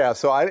 Yeah,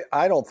 so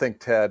I don't think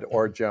Ted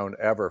or Joan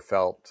ever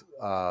felt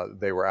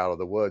they were out of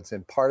the woods.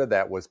 And part of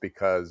that was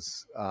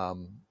because,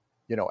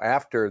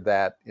 after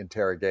that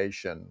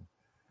interrogation,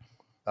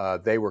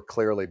 they were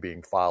clearly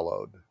being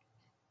followed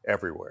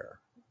everywhere.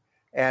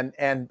 And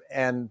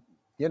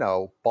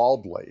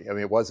baldly. I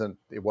mean, it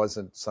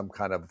wasn't some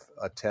kind of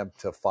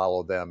attempt to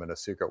follow them in a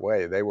secret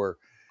way. The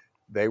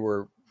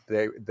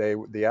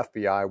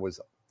FBI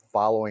was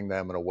following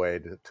them in a way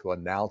to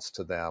announce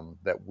to them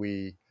that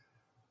we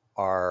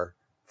are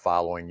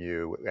following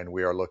you and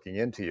we are looking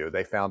into you.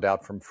 They found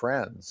out from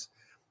friends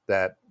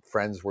that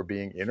friends were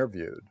being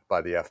interviewed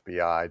by the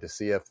FBI to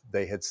see if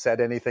they had said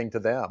anything to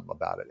them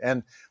about it.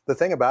 And the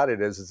thing about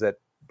it is that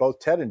both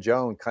Ted and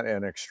Joan, kind of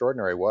in an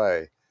extraordinary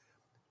way,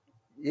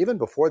 even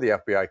before the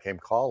FBI came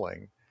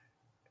calling,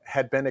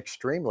 had been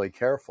extremely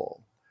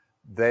careful.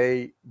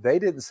 They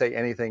didn't say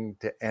anything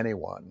to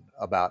anyone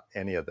about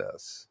any of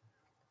this.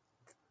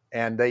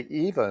 And they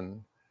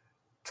even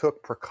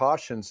took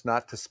precautions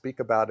not to speak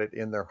about it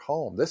in their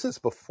home. This is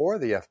before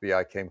the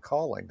FBI came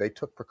calling. They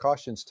took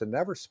precautions to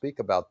never speak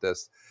about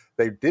this.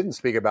 They didn't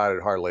speak about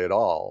it hardly at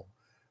all.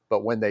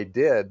 But when they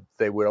did,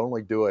 they would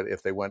only do it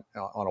if they went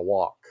on a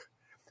walk.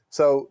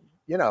 So,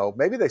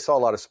 maybe they saw a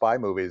lot of spy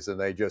movies and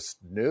they just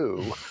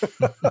knew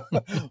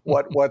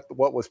what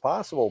was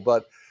possible.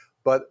 But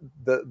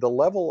the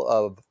level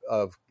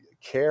of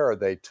care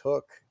they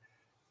took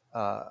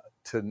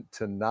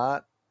to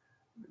not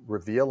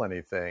reveal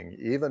anything,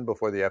 even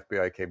before the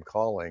FBI came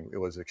calling, it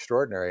was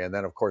extraordinary. And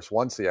then, of course,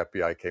 once the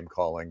FBI came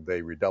calling,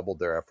 they redoubled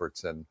their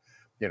efforts. And,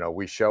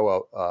 we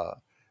show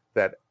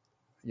that,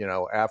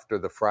 after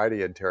the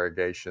Friday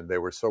interrogation, they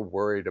were so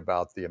worried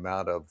about the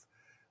amount of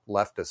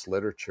leftist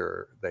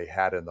literature they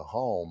had in the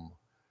home,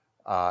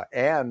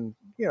 and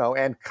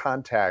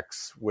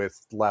contacts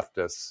with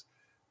leftists,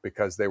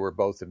 because they were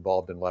both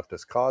involved in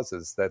leftist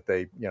causes, that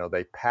they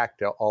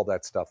packed all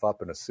that stuff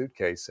up in a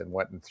suitcase and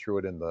went and threw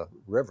it in the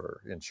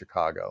river in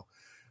Chicago.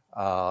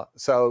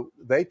 So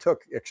they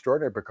took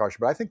extraordinary precaution,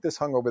 but I think this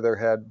hung over their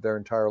head their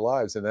entire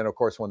lives. And then, of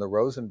course, when the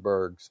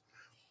Rosenbergs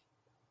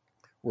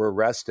were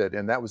arrested,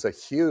 and that was a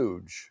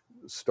huge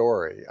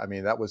story. I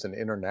mean, that was an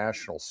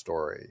international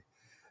story.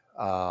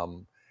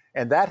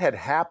 And that had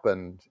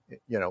happened,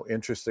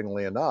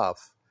 interestingly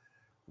enough,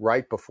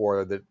 right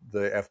before the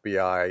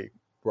FBI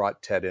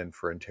brought Ted in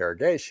for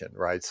interrogation,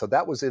 right? So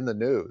that was in the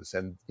news.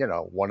 And,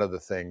 one of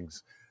the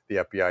things the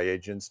FBI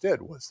agents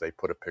did was they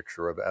put a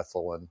picture of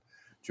Ethel and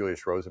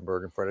Julius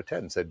Rosenberg in front of Ted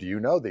and said, "Do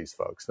you know these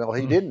folks?" No,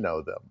 he didn't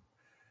know them.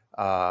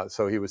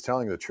 So he was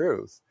telling the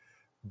truth.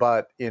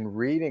 But in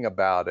reading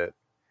about it,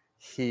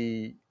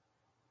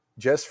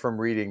 just from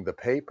reading the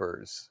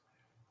papers,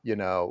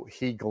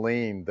 he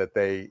gleaned that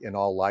they, in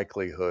all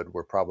likelihood,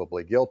 were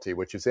probably guilty,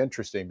 which is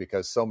interesting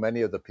because so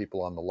many of the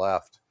people on the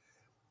left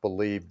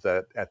believed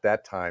that at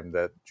that time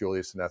that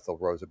Julius and Ethel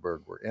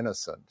Rosenberg were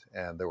innocent,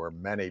 and there were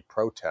many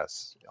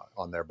protests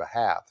on their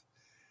behalf.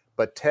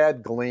 But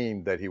Ted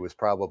gleaned that he was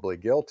probably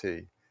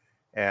guilty.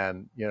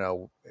 And,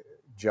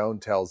 Joan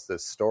tells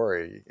this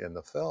story in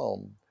the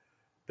film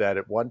that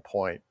at one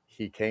point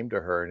he came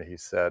to her and he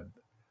said,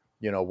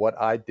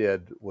 what I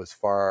did was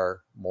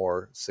far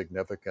more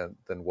significant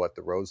than what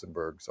the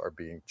Rosenbergs are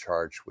being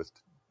charged with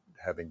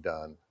having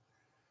done.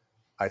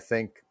 I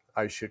think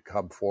I should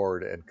come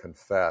forward and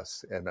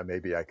confess, and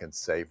maybe I can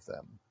save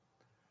them.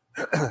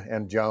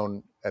 And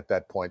Joan at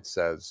that point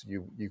says,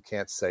 you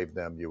can't save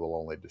them. You will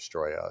only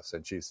destroy us.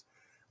 And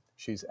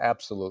she's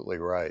absolutely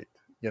right.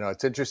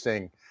 It's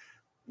interesting,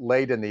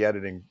 late in the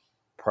editing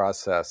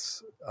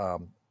process,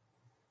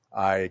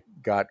 I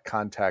got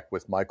contact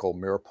with Michael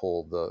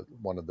Meerschaul,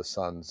 one of the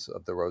sons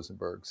of the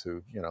Rosenbergs,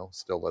 who,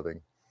 still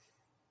living.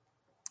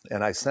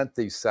 And I sent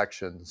these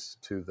sections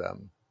to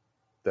them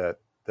that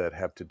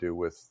have to do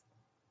with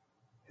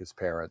his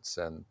parents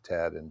and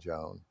Ted and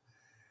Joan.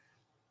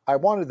 I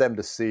wanted them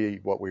to see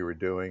what we were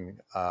doing.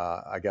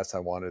 I guess I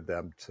wanted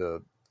them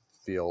to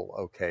feel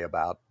okay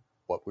about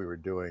what we were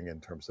doing in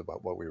terms of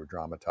what we were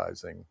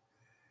dramatizing.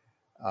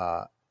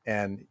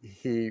 And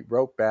he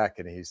wrote back,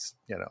 and he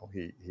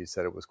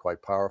said it was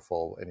quite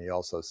powerful. And he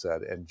also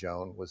said, and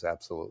Joan was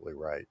absolutely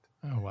right.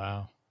 Oh,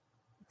 wow.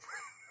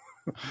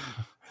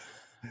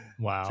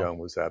 Wow. Joan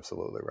was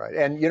absolutely right.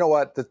 And you know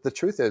what? The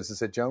truth is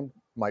that Joan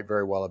might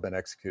very well have been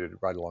executed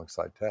right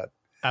alongside Ted.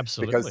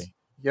 Absolutely.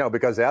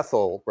 Because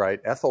Ethel, right?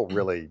 Ethel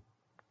really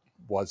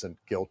wasn't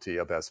guilty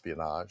of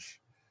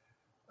espionage.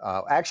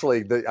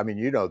 Actually,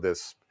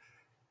 this.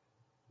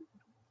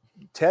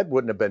 Ted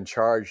wouldn't have been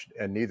charged,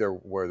 and neither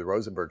were the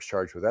Rosenbergs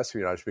charged with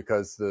espionage,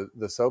 because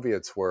the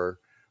Soviets were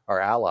our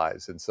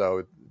allies. And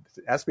so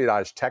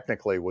espionage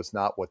technically was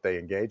not what they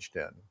engaged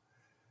in.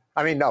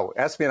 I mean, no,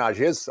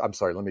 espionage is, I'm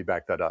sorry, let me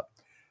back that up.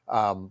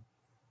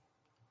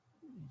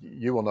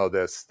 You will know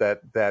this,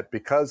 that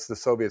because the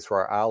Soviets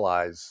were our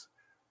allies,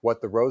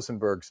 what the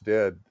Rosenbergs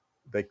did,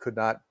 they could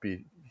not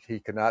be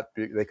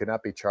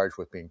charged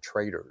with being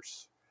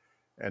traitors,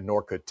 and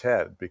nor could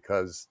Ted,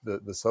 because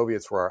the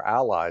Soviets were our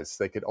allies.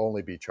 They could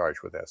only be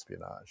charged with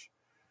espionage.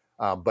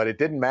 But it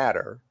didn't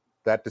matter.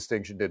 That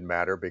distinction didn't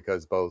matter,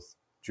 because both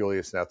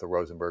Julius and Ethel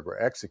Rosenberg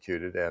were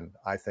executed. And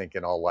I think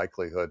in all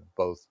likelihood,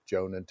 both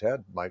Joan and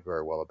Ted might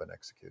very well have been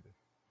executed.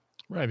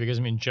 Right. Because,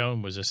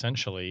 Joan was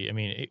essentially,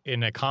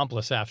 an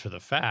accomplice after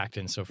the fact,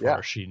 insofar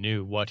as she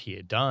knew what he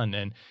had done.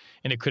 And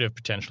it could have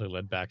potentially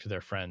led back to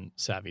their friend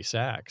Savvy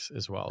Sachs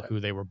as well,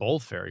 who they were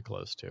both very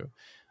close to.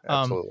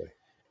 Absolutely.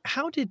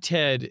 How did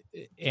Ted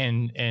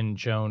and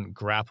Joan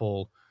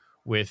grapple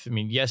with,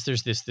 yes,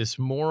 there's this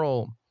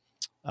moral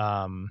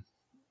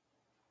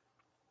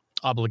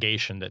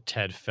obligation that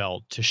Ted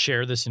felt to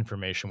share this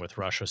information with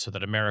Russia so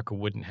that America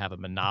wouldn't have a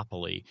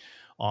monopoly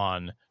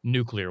on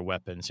nuclear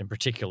weapons, and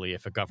particularly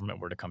if a government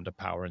were to come to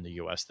power in the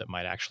U.S. that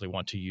might actually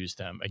want to use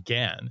them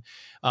again.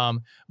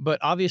 But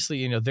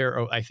obviously,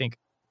 they're, I think,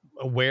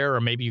 aware,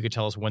 or maybe you could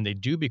tell us when they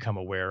do become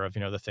aware of,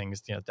 the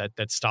things,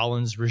 that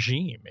Stalin's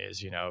regime is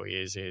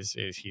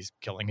he's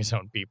killing his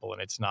own people,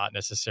 and it's not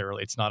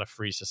a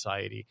free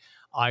society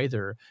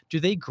either. Do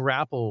they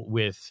grapple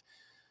with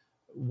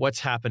what's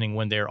happening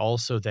when they're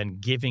also then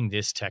giving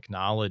this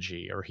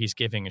technology, or he's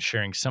giving and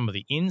sharing some of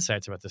the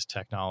insights about this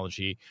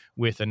technology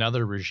with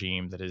another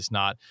regime that is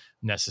not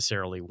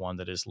necessarily one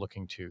that is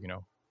looking to,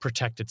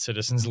 protect its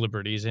citizens'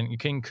 liberties, and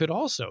could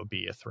also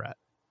be a threat?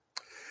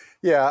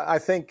 Yeah, I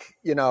think,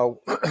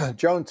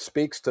 Joan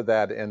speaks to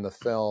that in the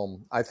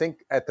film. I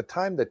think at the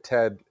time that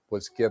Ted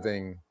was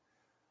giving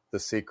the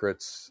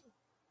secrets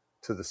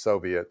to the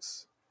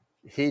Soviets,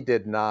 he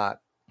did not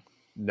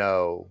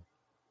know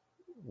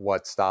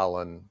what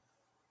Stalin,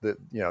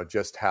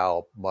 just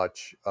how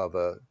much of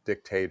a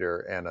dictator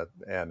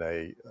and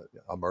a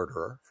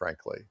murderer,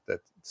 frankly,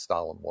 that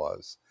Stalin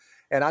was.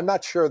 And I'm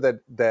not sure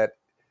that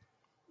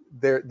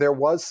there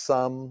was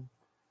some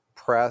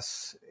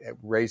press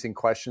raising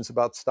questions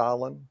about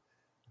Stalin,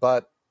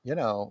 but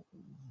the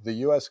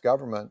U.S.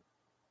 government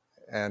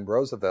and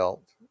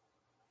Roosevelt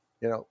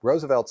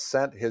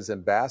sent his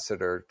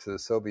ambassador to the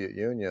Soviet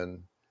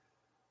Union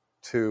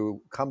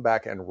to come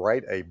back and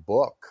write a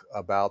book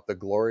about the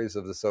glories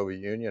of the Soviet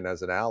Union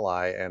as an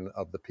ally and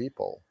of the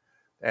people.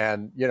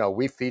 And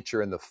we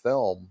feature in the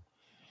film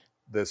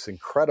this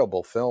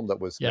incredible film that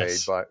was made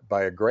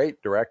by a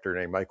great director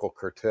named Michael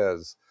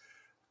Curtiz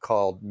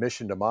called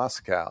Mission to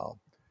Moscow.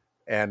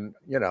 And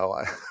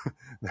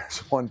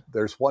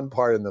there's one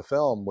part in the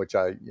film which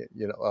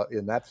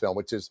in that film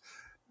which is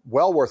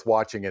well worth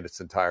watching in its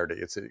entirety.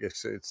 It's an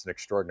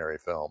extraordinary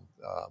film,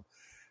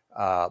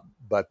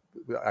 but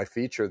I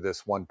feature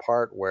this one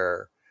part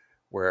where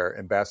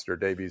Ambassador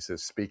Davies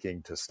is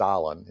speaking to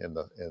Stalin in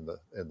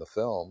the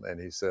film, and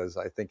he says,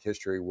 "I think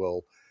history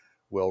will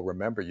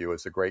remember you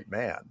as a great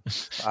man."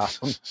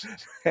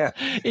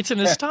 It's an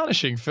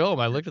astonishing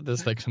film. I looked at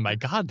this like, my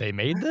God, they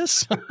made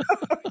this?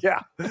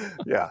 Yeah.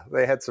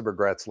 They had some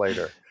regrets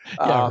later.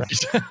 Right.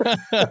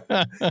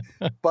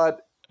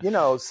 But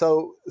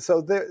so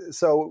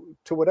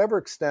to whatever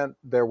extent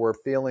there were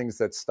feelings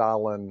that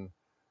Stalin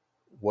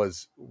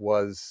was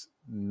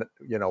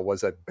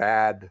a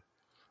bad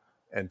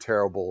and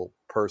terrible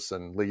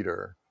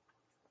leader,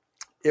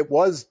 it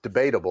was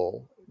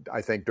debatable,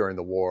 I think, during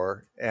the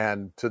war.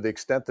 And to the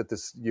extent that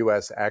the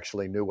U.S.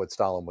 actually knew what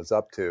Stalin was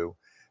up to,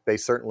 they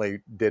certainly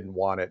didn't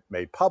want it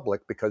made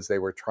public, because they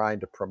were trying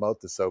to promote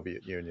the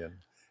Soviet Union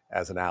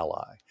as an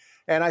ally.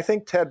 And I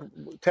think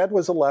Ted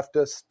was a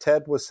leftist.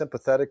 Ted was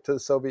sympathetic to the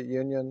Soviet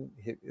Union.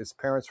 His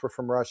parents were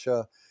from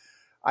Russia.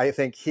 I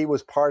think he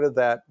was part of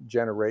that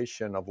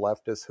generation of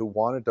leftists who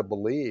wanted to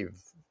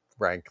believe,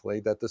 frankly,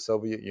 that the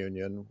Soviet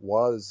Union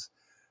was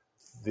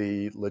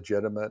the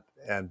legitimate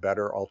and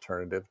better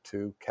alternative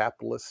to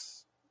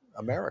capitalist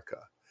America.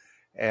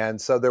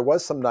 And so there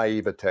was some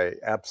naivete,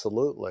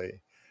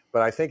 absolutely.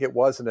 But I think it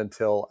wasn't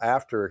until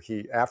after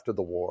the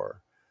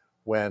war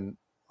when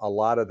a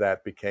lot of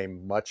that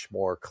became much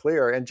more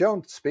clear. And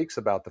Joan speaks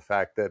about the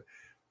fact that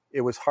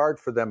it was hard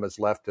for them as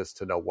leftists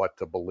to know what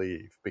to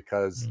believe,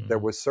 because there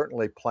was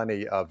certainly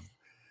plenty of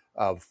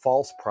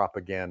false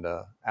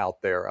propaganda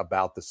out there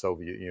about the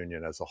Soviet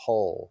Union as a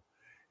whole.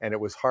 And it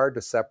was hard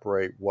to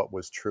separate what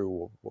was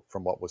true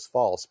from what was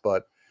false.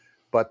 But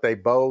they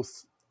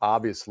both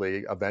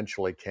obviously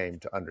eventually came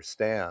to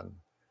understand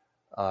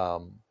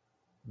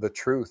the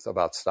truth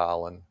about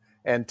Stalin.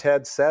 And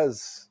Ted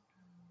says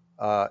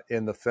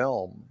in the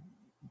film,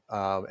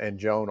 and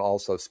Joan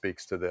also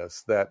speaks to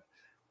this, that,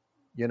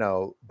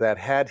 that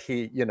had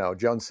he,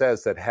 Joan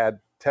says that had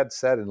Ted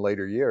said in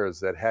later years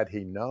that had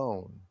he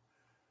known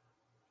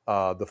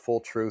the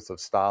full truth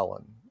of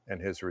Stalin and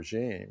his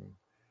regime,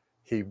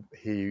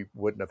 he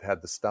wouldn't have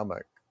had the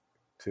stomach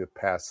to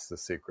pass the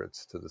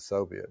secrets to the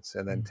Soviets.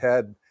 And then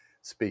Ted,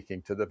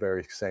 speaking to the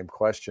very same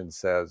question,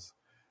 says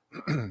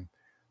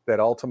that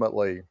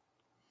ultimately,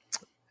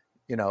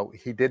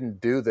 he didn't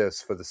do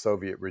this for the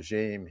Soviet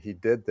regime. He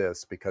did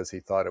this because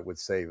he thought it would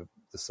save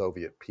the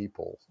Soviet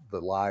people, the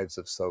lives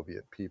of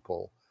Soviet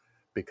people,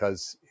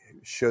 because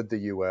should the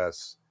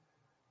U.S.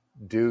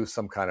 do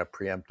some kind of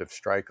preemptive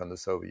strike on the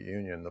Soviet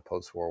Union in the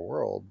post-war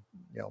world,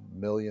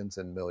 millions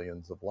and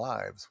millions of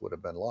lives would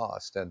have been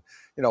lost. And,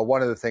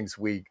 one of the things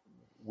we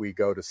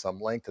go to some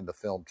length in the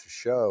film to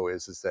show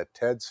is that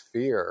Ted's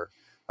fear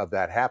of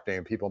that happening,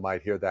 and people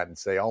might hear that and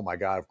say, oh my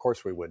God, of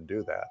course we wouldn't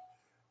do that.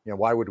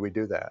 Why would we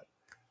do that?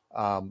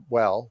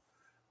 Well,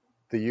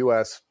 the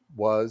U.S.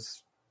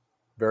 was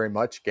very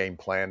much game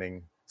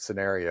planning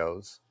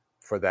scenarios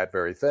for that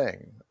very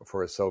thing,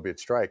 for a Soviet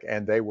strike.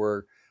 And they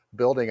were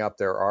building up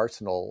their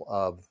arsenal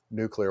of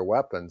nuclear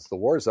weapons. The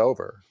war's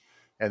over,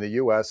 and the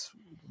U.S.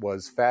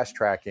 was fast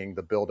tracking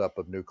the buildup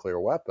of nuclear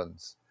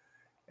weapons.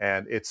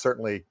 And it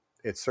certainly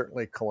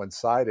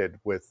coincided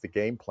with the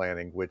game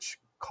planning, which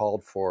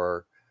called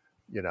for,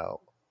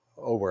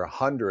 over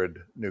 100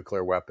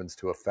 nuclear weapons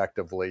to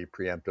effectively,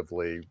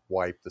 preemptively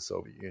wipe the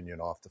Soviet Union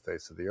off the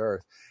face of the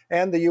earth.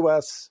 And the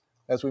U.S.,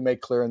 as we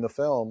make clear in the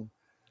film,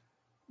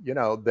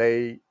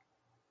 they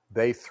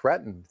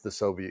threatened the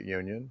Soviet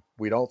Union.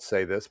 We don't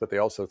say this, but they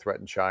also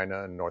threatened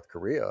China and North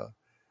Korea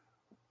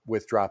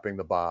with dropping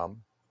the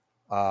bomb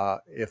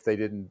if they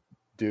didn't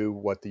do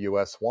what the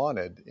U.S.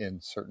 wanted in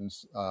certain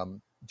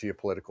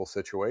geopolitical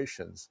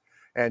situations.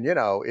 And,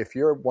 if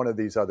you're one of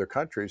these other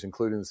countries,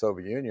 including the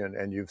Soviet Union,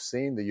 and you've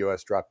seen the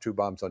U.S. drop 2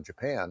 bombs on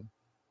Japan,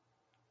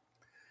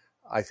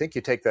 I think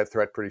you take that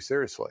threat pretty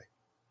seriously.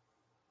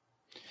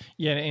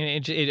 Yeah,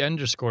 and it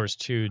underscores,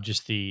 too,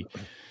 just the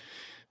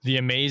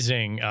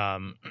amazing,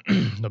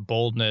 the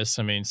boldness.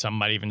 I mean, some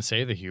might even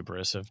say the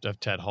hubris of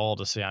Ted Hall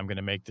to say, I'm going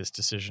to make this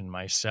decision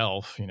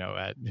myself,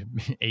 at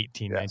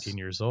 18, 19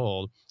 years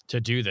old,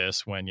 to do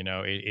this when,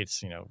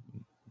 it's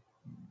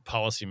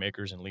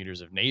policymakers and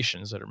leaders of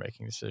nations that are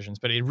making decisions.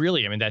 But it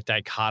really, that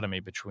dichotomy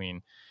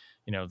between,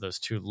 those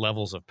two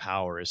levels of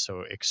power is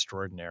so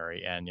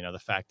extraordinary. And, the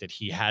fact that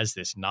he has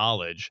this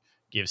knowledge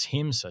gives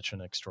him such an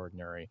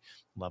extraordinary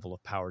level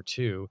of power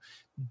too.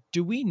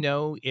 Do we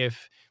know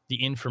if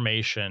the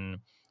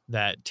information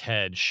that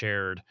Ted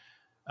shared,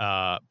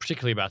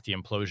 particularly about the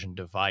implosion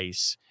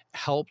device,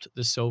 helped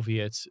the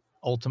Soviets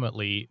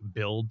ultimately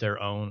build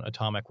their own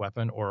atomic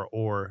weapon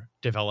or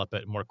develop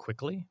it more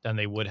quickly than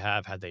they would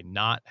have had they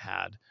not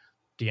had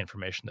the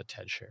information that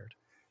Ted shared?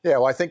 Yeah,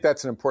 well, I think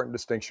that's an important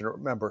distinction to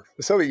remember.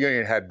 The Soviet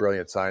Union had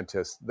brilliant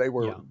scientists. They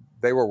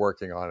were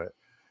working on it.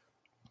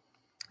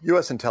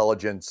 U.S.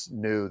 intelligence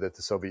knew that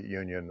the Soviet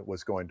Union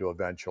was going to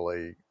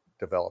eventually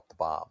develop the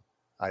bomb.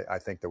 I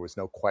think there was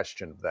no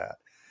question of that.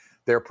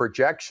 Their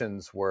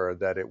projections were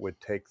that it would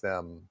take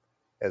them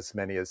as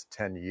many as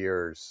 10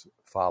 years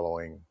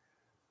following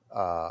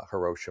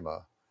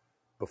Hiroshima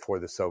before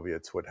the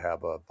Soviets would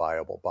have a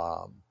viable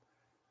bomb.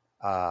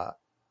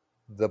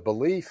 The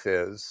belief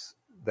is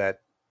that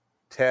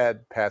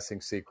Ted, passing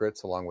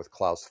secrets along with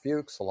Klaus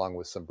Fuchs, along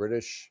with some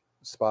British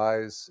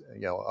spies,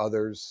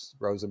 others,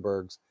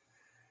 Rosenbergs,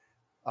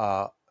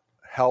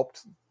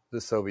 helped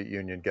the Soviet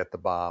Union get the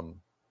bomb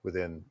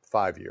within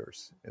 5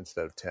 years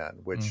instead of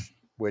 10,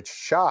 which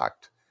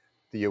shocked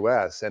the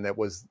U.S. And it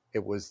was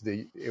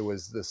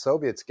the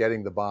Soviets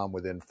getting the bomb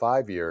within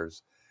 5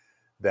 years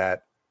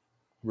that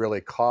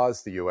really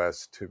caused the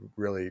U.S. to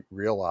really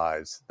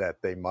realize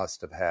that they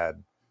must have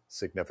had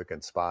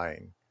significant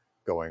spying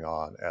going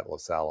on at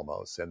Los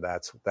Alamos, and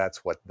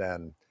that's what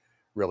then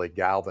really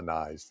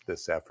galvanized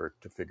this effort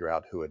to figure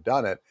out who had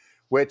done it,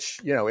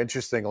 which,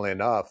 interestingly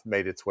enough,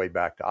 made its way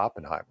back to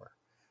Oppenheimer,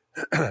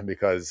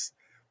 because,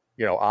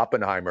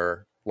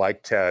 Oppenheimer,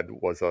 like Ted,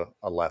 was a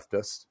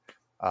leftist.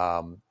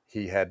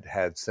 He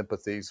had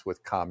sympathies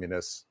with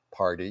Communist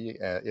Party,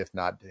 if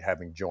not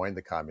having joined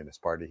the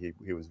Communist Party.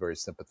 He was very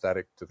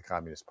sympathetic to the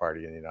Communist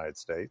Party in the United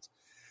States.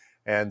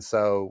 And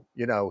so,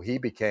 he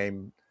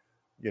became,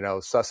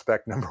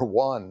 suspect number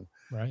one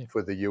Right.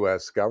 for the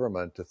U.S.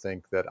 government to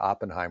think that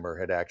Oppenheimer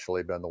had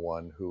actually been the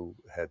one who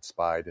had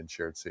spied and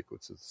shared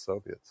secrets with the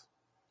Soviets.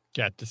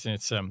 Yeah,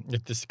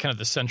 it's kind of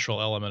the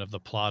central element of the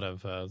plot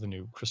of the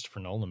new Christopher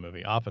Nolan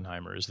movie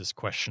Oppenheimer is this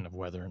question of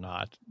whether or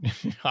not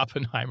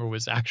Oppenheimer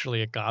was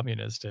actually a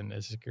communist and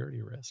a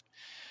security risk.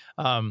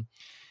 Um,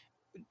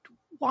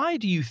 why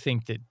do you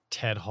think that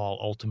Ted Hall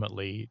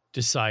ultimately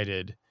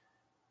decided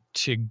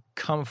to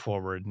come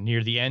forward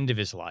near the end of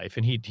his life,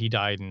 and he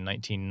died in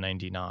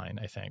 1999,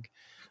 I think,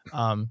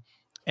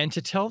 and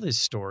to tell this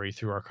story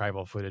through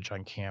archival footage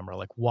on camera?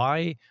 Like,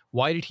 why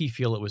did he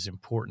feel it was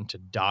important to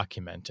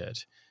document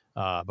it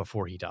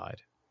before he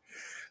died?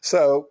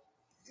 So,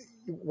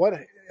 what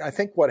I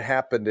think what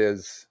happened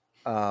is,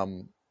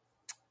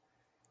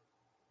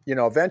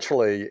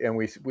 eventually,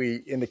 and we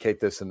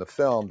indicate this in the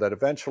film, that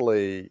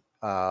eventually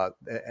the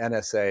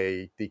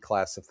NSA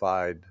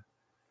declassified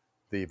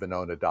the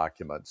Venona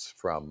documents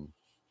from,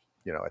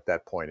 at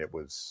that point it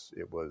was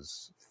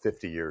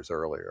 50 years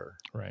earlier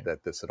Right.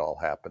 that this had all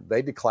happened.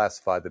 They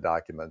declassified the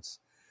documents,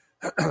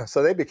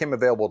 so they became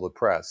available to the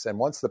press. And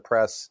once the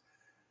press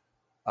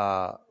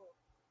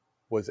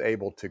was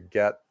able to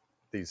get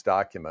these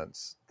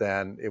documents,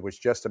 then it was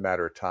just a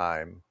matter of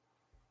time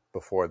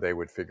before they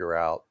would figure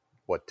out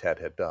what Ted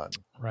had done.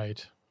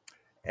 Right.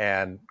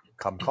 And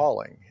come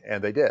calling.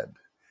 And they did.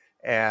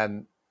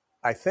 And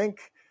I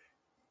think,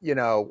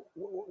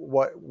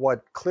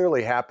 what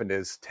clearly happened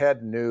is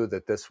Ted knew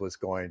that this was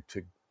going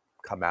to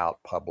come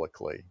out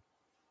publicly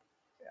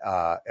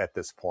at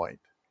this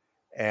point.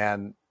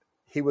 And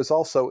he was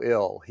also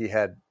ill. He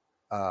had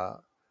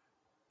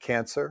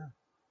cancer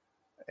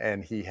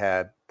and he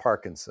had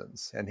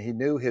Parkinson's, and he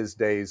knew his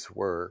days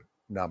were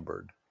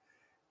numbered.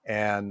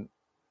 And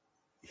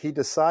he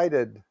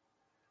decided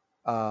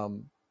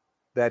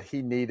that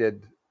he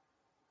needed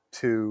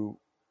to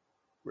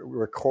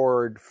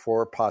record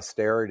for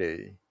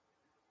posterity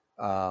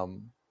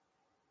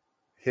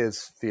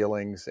his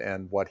feelings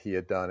and what he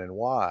had done and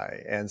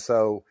why. And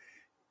so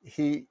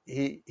he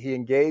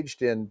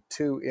engaged in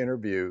 2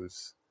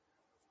 interviews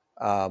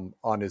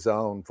on his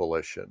own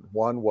volition.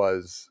 One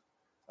was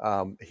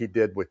he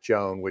did with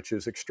Joan, which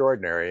is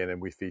extraordinary, and then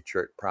we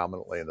feature it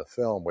prominently in the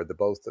film, where the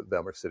both of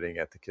them are sitting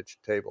at the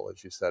kitchen table,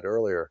 as you said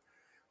earlier.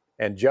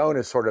 And Joan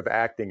is sort of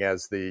acting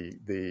as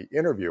the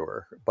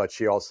interviewer, but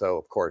she also,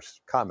 of course,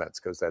 comments,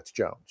 because that's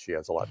Joan. She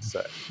has a lot to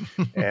say,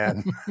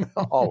 and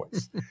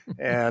always,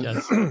 and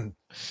Yes.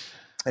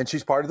 and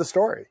she's part of the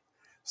story.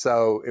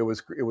 So it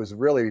was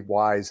really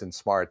wise and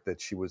smart that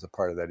she was a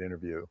part of that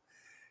interview.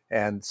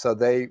 And so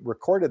they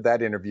recorded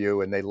that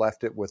interview and they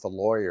left it with a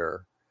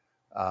lawyer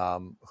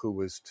who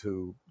was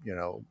to,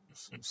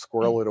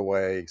 squirrel it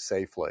away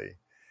safely.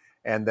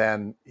 And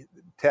then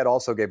Ted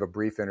also gave a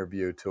brief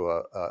interview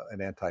to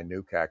an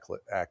anti-nuke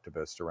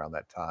activist around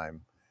that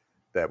time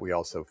that we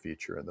also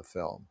feature in the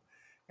film.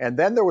 And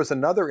then there was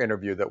another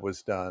interview that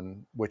was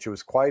done, which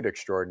was quite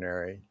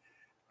extraordinary.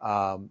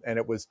 And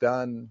it was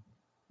done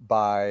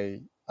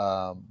by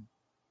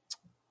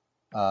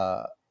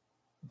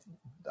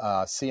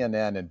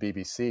CNN and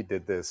BBC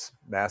did this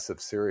massive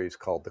series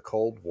called The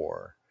Cold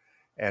War.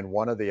 And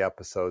one of the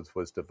episodes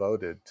was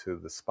devoted to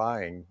the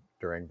spying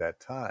during that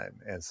time.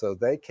 And so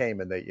they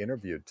came and they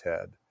interviewed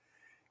Ted.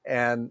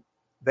 And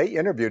they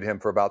interviewed him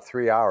for about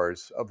 3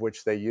 hours, of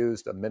which they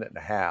used a minute and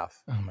a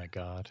half. Oh, my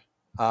God.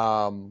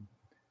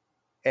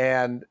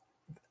 And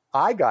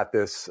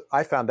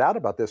I found out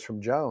about this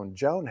from Joan.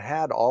 Joan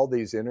had all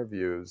these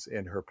interviews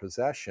in her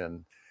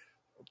possession.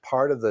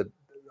 Part of the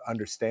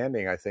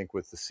understanding, I think,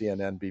 with the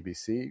CNN,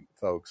 BBC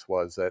folks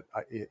was that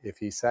if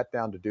he sat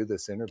down to do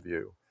this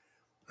interview,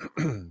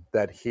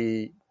 that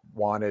he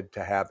wanted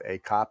to have a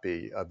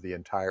copy of the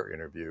entire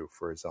interview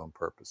for his own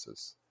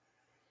purposes.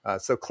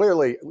 So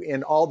clearly,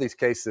 in all these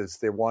cases,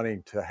 they're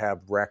wanting to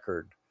have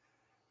record,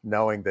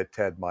 knowing that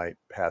Ted might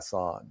pass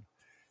on.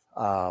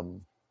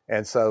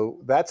 And so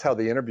that's how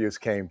the interviews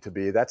came to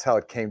be. That's how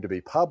it came to be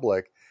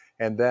public.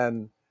 And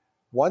then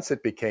once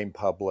it became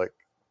public,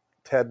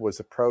 Ted was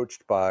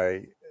approached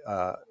by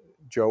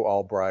Joe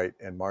Albright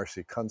and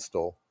Marcy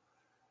Kunstler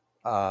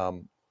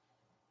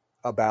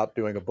about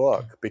doing a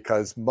book,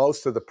 because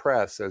most of the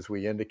press, as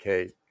we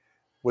indicate,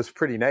 was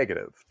pretty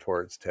negative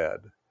towards Ted.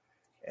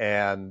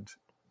 And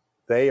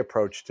they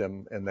approached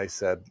him and they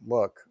said,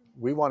 look,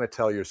 we want to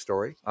tell your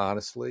story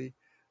honestly,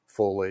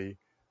 fully,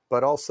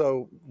 but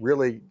also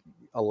really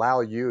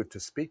allow you to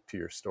speak to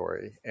your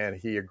story. And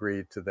he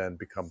agreed to then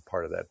become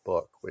part of that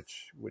book,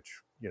 which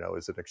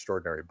is an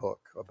extraordinary book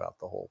about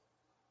the whole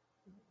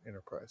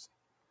enterprise.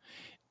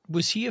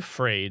 Was he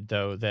afraid,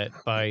 though, that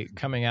by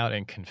coming out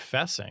and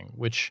confessing,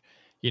 which,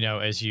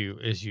 as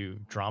you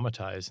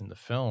dramatize in the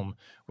film,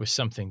 was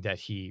something that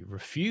he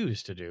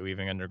refused to do,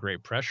 even under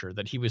great pressure,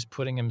 that he was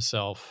putting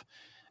himself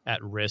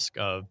at risk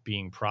of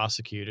being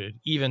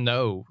prosecuted, even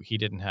though he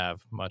didn't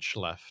have much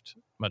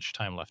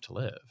time left to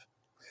live?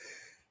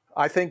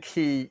 I think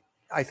he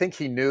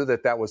knew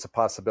that was a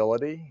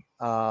possibility.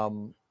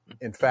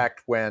 In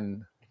fact,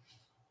 when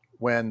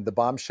the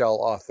Bombshell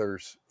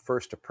authors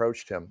first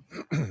approached him,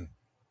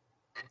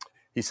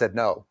 he said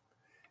no.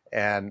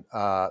 And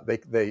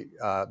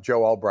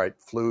Joe Albright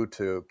flew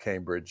to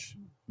Cambridge,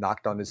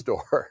 knocked on his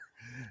door,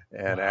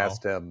 and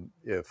asked him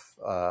if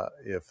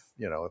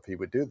he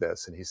would do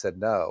this, and he said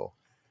no.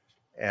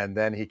 And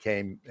then he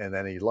came, and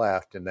then he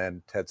left, and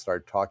then Ted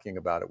started talking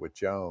about it with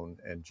Joan,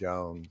 and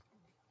Joan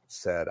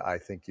said, "I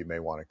think you may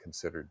want to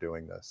consider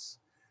doing this."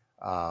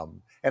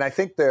 And I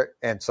think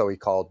and so he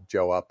called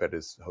Joe up at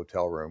his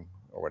hotel room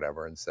or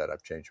whatever and said,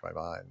 "I've changed my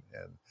mind."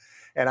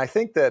 And I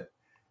think that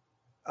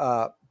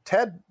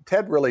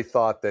Ted really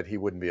thought that he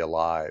wouldn't be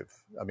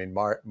alive. I mean,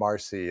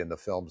 Marcy in the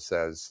film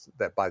says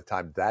that by the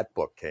time that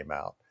book came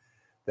out,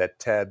 that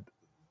Ted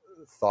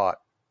thought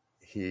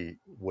he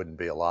wouldn't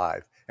be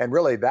alive. And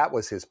really, that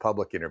was his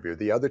public interview.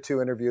 The other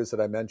two interviews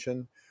that I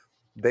mentioned,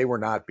 they were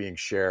not being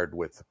shared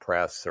with the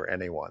press or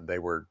anyone. They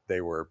were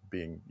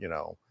being,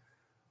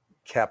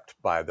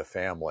 kept by the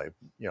family,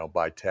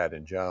 by Ted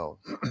and Joan.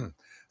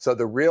 So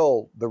the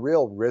real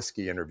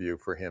risky interview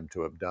for him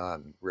to have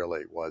done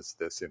really was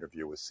this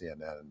interview with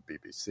CNN and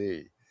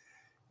BBC,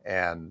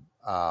 and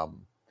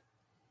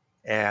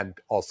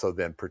also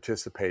then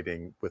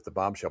participating with the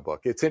Bombshell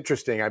book. It's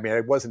interesting. I mean,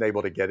 I wasn't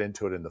able to get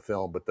into it in the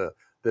film, but the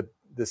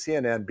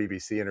CNN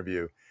BBC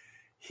interview,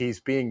 he's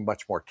being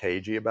much more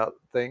cagey about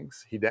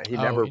things. He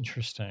never.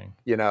 Interesting.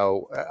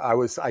 I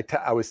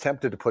was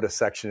tempted to put a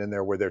section in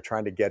there where they're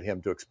trying to get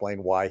him to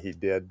explain why he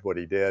did what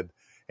he did,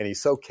 and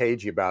he's so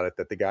cagey about it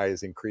that the guy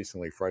is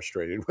increasingly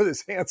frustrated with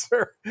his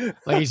answer.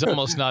 Like he's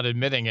almost not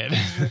admitting it.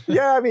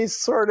 Yeah, I mean, he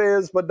sort of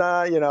is, but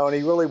not. And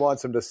he really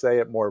wants him to say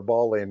it more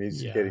boldly, and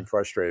he's getting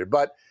frustrated.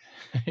 But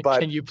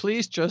can you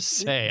please just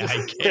say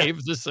I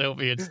gave the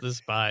Soviets the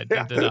spy,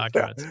 the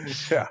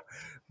documents? Yeah.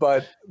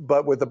 But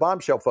with the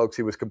Bombshell folks,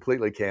 he was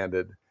completely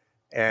candid.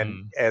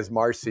 And as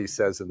Marcy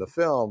says in the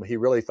film, he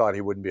really thought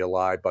he wouldn't be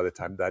alive by the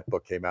time that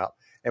book came out.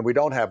 And we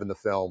don't have in the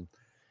film,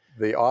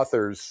 the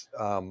authors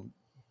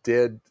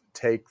did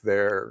take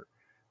their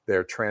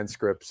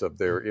transcripts of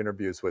their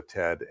interviews with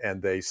Ted,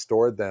 and they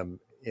stored them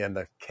in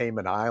the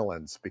Cayman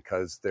Islands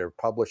because their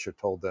publisher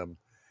told them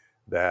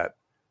that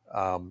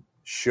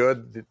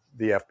should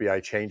the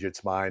FBI change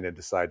its mind and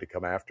decide to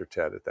come after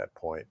Ted at that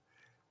point,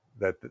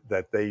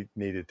 that they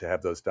needed to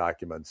have those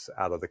documents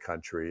out of the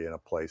country in a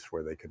place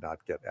where they could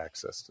not get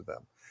access to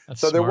them.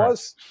 That's so smart.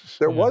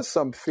 there was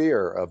some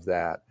fear of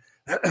that,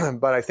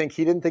 but I think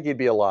he didn't think he'd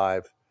be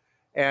alive.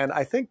 And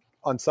I think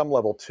on some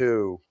level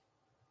too,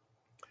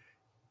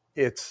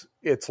 it's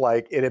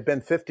like it had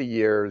been 50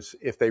 years.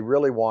 If they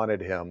really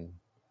wanted him,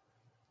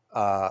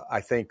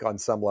 I think on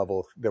some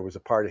level there was a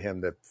part of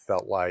him that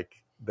felt like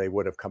they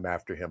would have come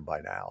after him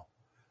by now.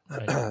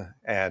 Right.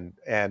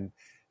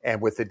 And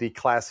with the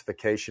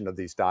declassification of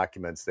these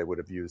documents, they would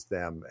have used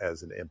them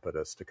as an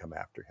impetus to come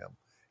after him,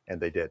 and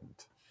they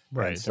didn't.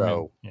 Right. And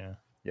so,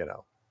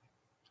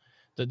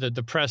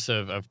 the press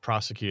of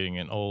prosecuting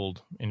an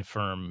old,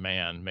 infirm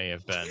man may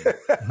have been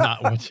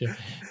not what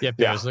the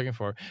FBI was looking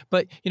for.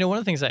 But, one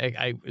of the things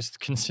I was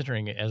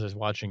considering as I was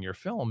watching your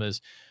film is,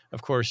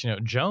 of course,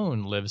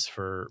 Joan lives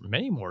for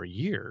many more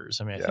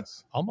years. I mean, I think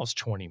almost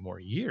 20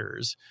 more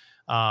years.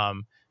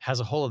 Has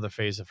a whole other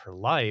phase of her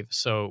life.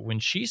 So when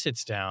she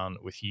sits down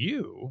with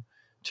you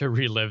to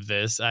relive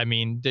this, I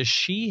mean, does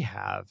she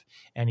have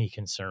any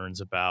concerns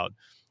about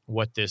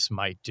what this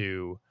might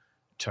do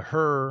to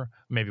her,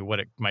 maybe what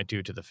it might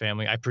do to the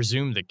family? I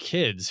presume the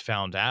kids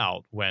found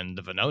out when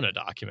the Venona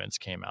documents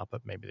came out,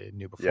 but maybe they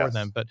knew before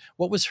then. But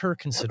what was her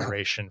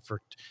consideration for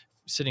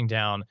sitting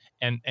down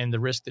and the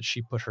risk that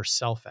she put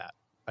herself at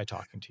by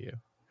talking to you?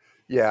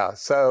 Yeah,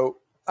 so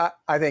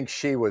I think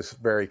she was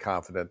very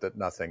confident that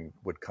nothing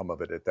would come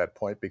of it at that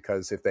point,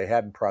 because if they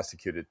hadn't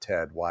prosecuted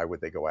Ted, why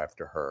would they go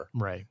after her?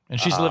 Right. And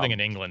she's living in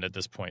England at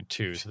this point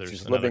too. So there's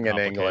she's living in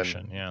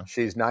England. Yeah.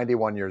 She's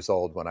 91 years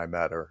old when I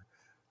met her.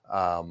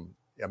 I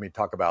mean,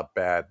 talk about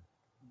bad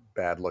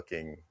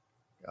looking,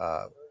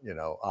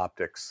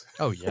 optics.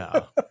 Oh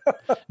yeah.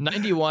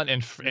 91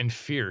 and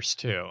fierce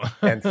too.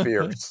 And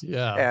fierce.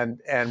 Yeah.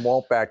 And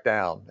won't back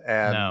down.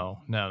 And no,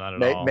 not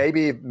at all.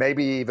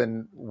 Maybe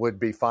even would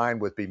be fine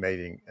with be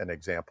made an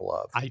example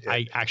of.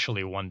 I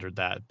actually wondered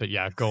that, but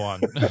yeah, go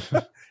on.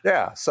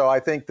 Yeah. So I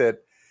think the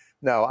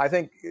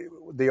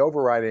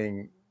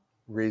overriding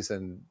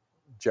reason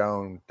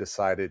Joan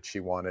decided she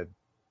wanted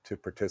to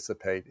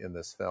participate in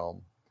this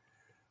film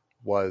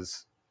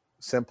was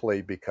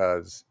simply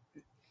because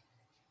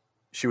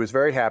she was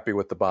very happy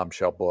with the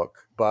Bombshell book,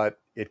 but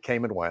it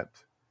came and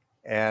went.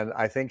 And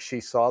I think she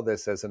saw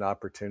this as an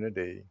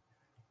opportunity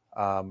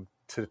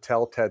to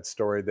tell Ted's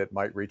story that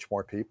might reach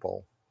more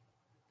people,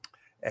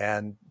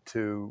 and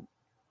to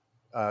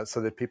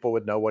so that people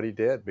would know what he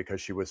did, because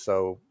she was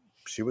so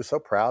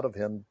proud of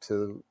him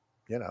to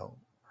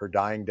her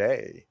dying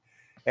day.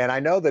 And I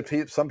know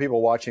that some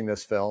people watching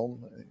this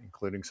film,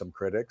 including some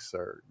critics,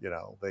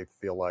 they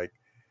feel like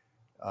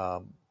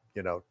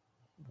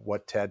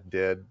what Ted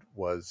did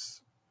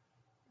was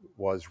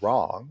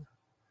wrong,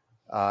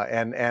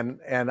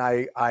 and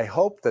I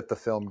hope that the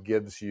film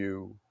gives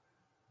you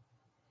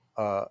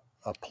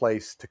a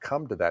place to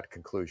come to that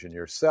conclusion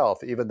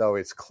yourself, even though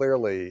it's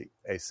clearly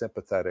a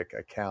sympathetic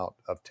account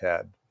of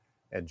Ted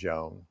and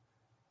Joan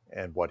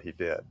and what he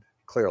did.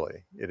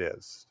 Clearly, it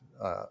is.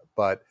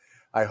 But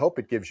I hope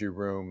it gives you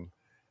room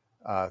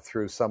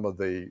through some of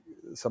the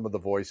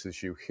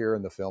voices you hear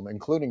in the film,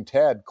 including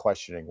Ted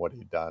questioning what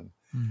he'd done,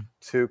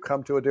 to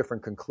come to a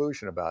different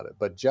conclusion about it.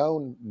 But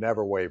Joan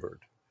never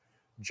wavered.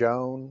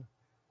 Joan,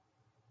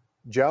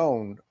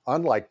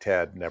 unlike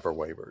Ted, never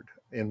wavered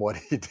in what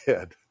he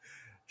did.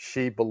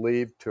 She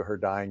believed to her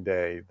dying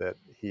day that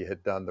he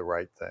had done the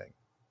right thing.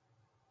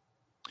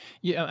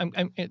 Yeah,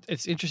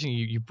 it's interesting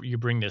you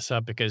bring this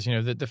up because, you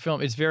know, the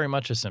film is very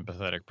much a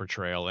sympathetic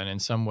portrayal, and in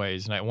some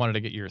ways, and I wanted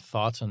to get your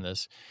thoughts on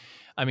this.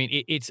 I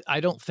mean, I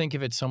don't think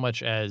of it so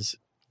much as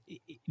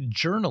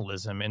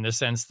journalism in the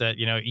sense that,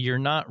 you know, you're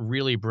not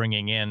really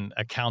bringing in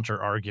a counter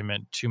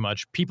argument too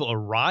much. People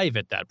arrive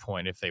at that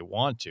point if they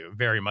want to,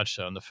 very much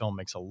so. And the film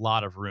makes a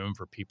lot of room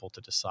for people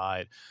to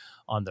decide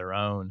on their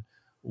own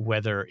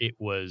whether it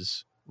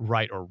was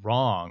right or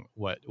wrong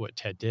what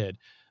Ted did.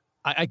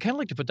 I kind of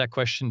like to put that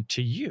question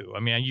to you. I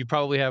mean, you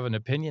probably have an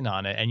opinion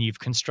on it, and you've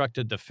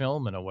constructed the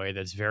film in a way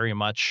that's very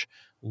much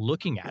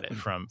looking at it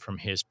from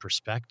his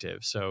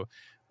perspective. So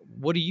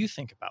what do you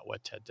think about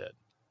what Ted did?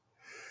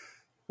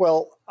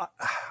 Well,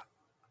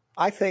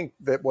 I think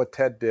that what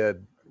Ted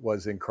did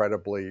was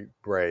incredibly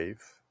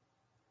brave,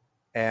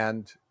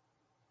 and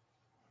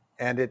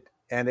it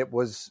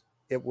was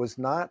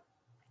not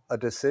a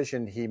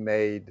decision he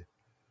made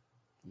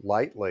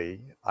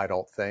lightly, I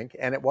don't think,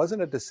 and it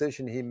wasn't a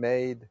decision he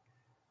made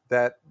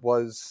that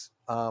was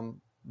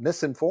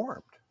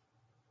misinformed.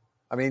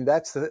 I mean,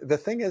 that's the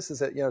thing is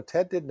that, you know,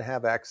 Ted didn't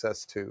have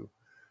access to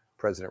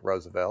President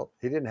Roosevelt.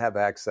 He didn't have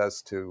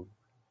access to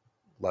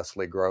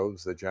Leslie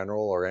Groves, the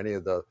general, or any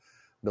of the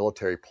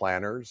military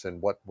planners and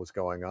what was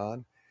going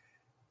on.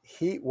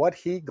 What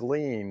he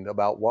gleaned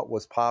about what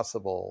was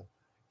possible,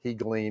 he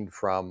gleaned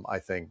from, I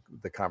think,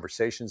 the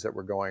conversations that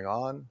were going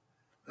on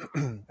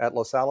at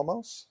Los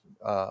Alamos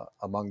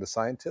among the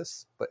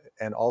scientists,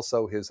 and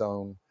also his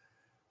own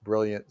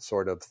brilliant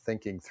sort of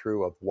thinking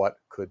through of what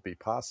could be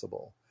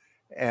possible.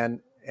 And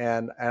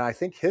I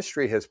think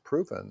history has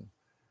proven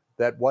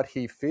that what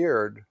he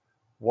feared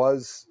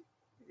was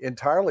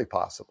entirely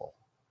possible,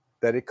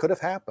 that it could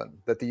have happened,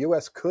 that the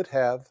U.S. could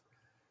have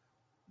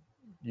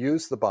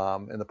used the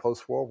bomb in the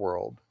post-war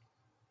world.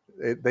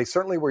 They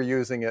certainly were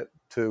using it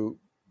to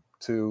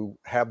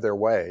have their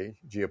way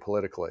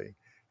geopolitically,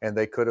 and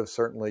they could have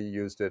certainly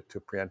used it to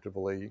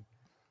preemptively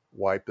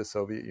wipe the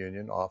Soviet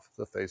Union off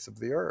the face of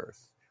the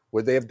earth.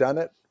 Would they have done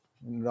it?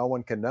 No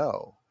one can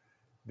know.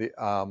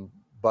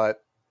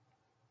 But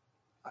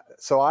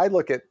so I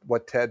look at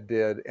what Ted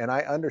did, and I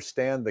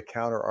understand the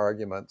counter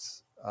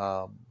arguments.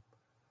 I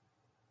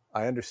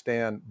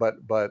understand, but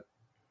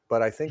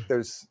I think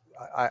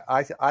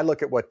I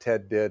look at what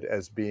Ted did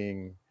as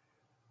being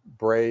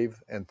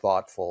brave and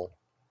thoughtful,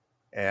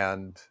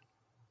 and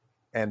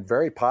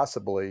very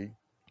possibly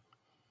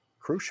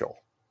crucial.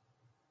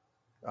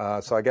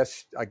 So I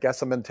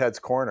guess I'm in Ted's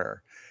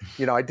corner.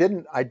 You know, I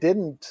didn't,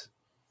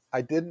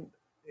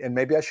 and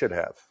maybe I should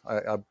have.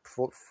 I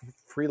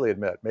freely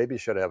admit, maybe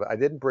should have. I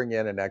didn't bring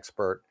in an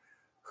expert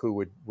who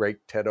would rake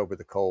Ted over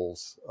the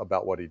coals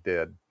about what he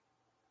did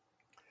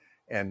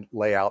and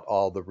lay out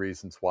all the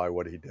reasons why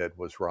what he did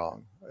was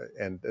wrong.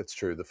 And it's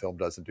true, the film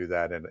doesn't do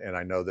that. And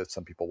I know that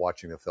some people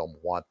watching the film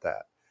want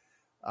that.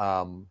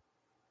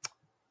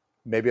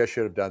 Maybe I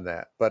should have done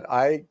that. But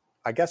I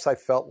guess I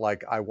felt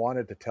like I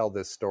wanted to tell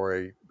this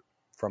story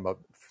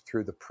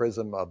through the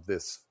prism of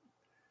this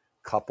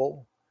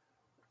couple,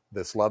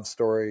 this love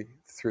story,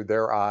 through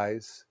their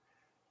eyes,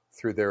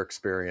 through their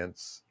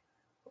experience,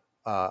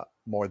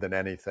 more than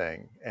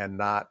anything, and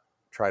not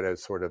try to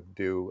sort of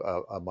do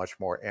a much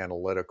more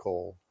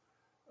analytical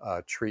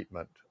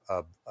treatment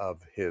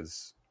of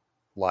his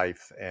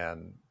life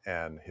and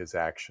his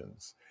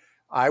actions.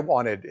 I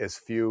wanted as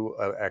few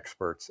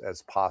experts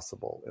as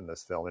possible in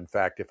this film. In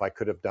fact, if I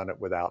could have done it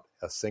without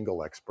a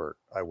single expert,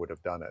 I would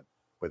have done it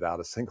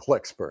without a single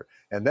expert.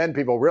 And then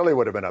people really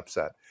would have been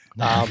upset.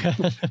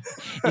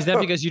 Is that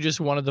because you just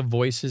wanted the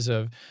voices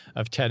of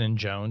Ted and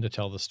Joan to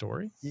tell the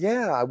story?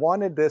 Yeah, I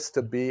wanted this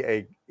to be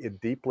a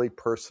deeply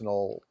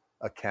personal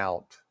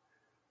account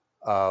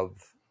of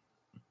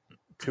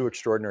two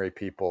extraordinary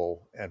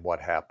people and what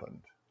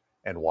happened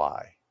and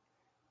why.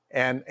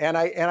 And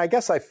I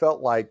guess I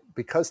felt like,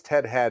 because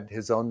Ted had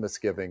his own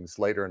misgivings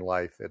later in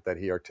life that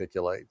he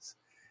articulates,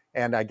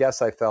 and I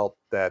guess I felt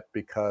that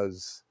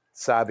because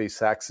Savi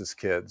Sachs's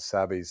kids,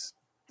 Savi's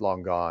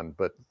long gone,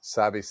 but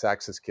Savi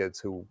Sachs's kids,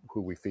 who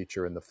we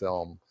feature in the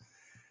film,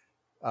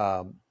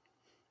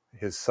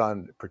 his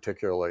son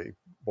particularly,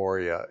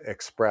 Boria,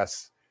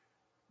 express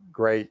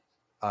great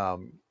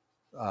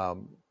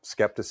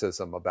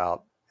skepticism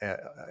about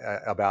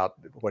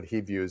what he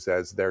views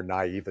as their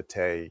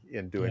naivete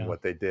in doing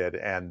what they did,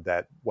 and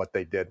that what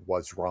they did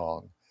was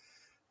wrong.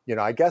 You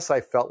know, I guess I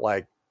felt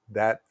like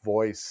that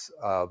voice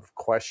of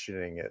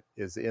questioning it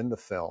is in the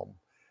film,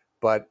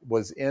 but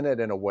was in it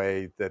in a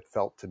way that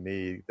felt to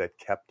me that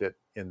kept it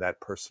in that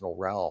personal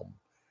realm,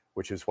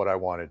 which is what I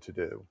wanted to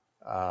do.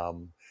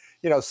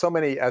 So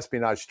many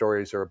espionage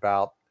stories are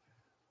about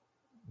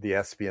the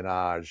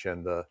espionage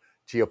and the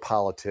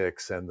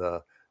geopolitics and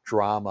the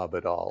drama of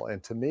it all.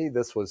 And to me,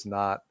 this was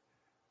not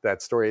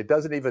that story. It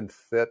doesn't even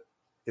fit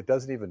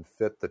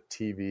the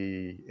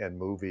TV and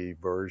movie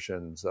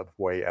versions of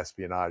way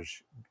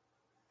espionage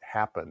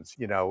happens.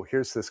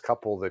 Here's this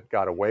couple that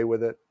got away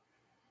with it.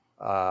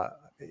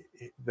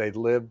 They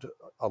lived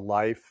a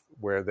life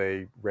where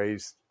they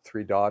raised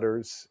 3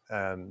 daughters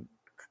and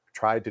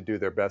tried to do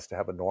their best to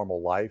have a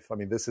normal life. I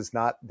mean, this is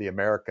not The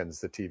Americans,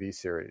 the TV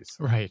series.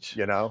 Right.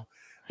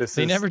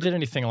 They never did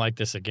anything like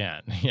this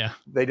again. Yeah.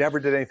 They never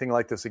did anything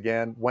like this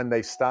again. When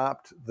they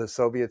stopped, the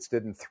Soviets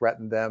didn't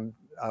threaten them.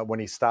 When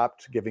he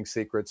stopped giving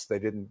secrets,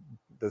 the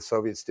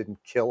Soviets didn't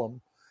kill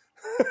him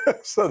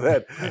so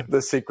that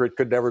the secret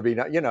could never be,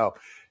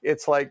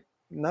 it's like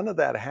none of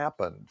that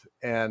happened.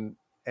 And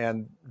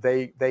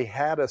they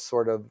had a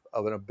sort of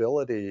an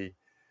ability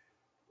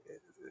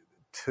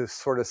to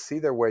sort of see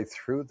their way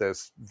through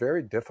this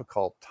very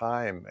difficult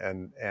time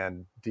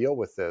and deal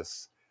with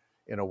this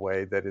in a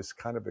way that is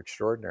kind of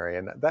extraordinary.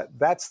 And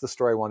that's the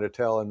story I wanted to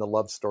tell, and the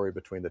love story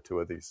between the two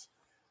of these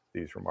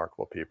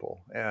remarkable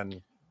people.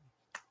 And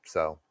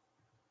so,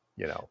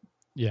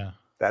 yeah,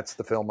 that's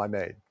the film I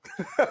made.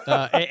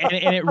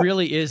 and it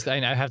really is.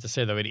 And I have to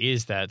say, though, it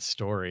is that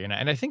story. And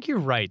I think you're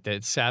right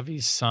that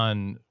Savi's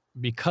son,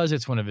 because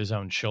it's one of his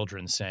own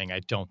children saying, I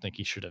don't think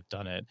he should have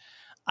done it.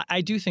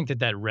 I do think that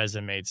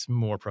resonates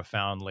more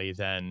profoundly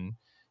than,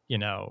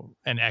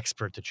 an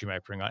expert that you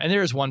might bring on. And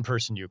there is one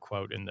person you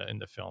quote in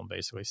the film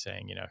basically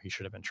saying, he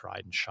should have been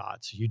tried and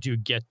shot. So you do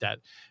get that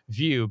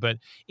view, but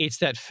it's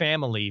that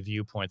family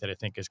viewpoint that I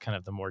think is kind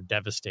of the more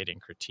devastating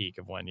critique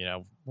of when,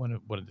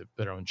 one of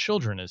their own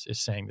children is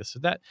saying this. So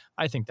that,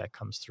 I think that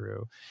comes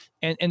through.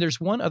 And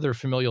there's one other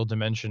familial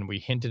dimension. We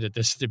hinted at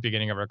this at the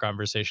beginning of our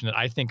conversation that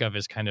I think of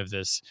as kind of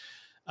this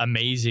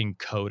amazing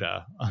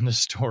coda on the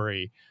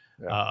story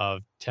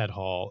of Ted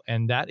Hall.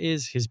 And that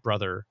is his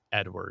brother,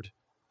 Edward.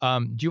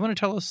 Do you want to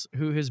tell us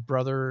who his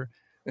brother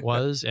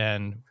was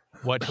and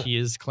what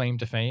his claim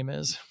to fame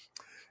is?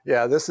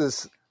 Yeah, this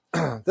is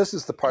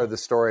the part of the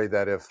story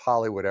that if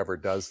Hollywood ever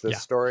does this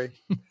story,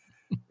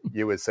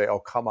 you would say, oh,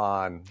 come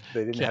on.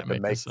 They didn't have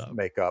to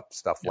make up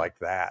stuff like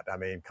that. I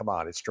mean, come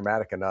on. It's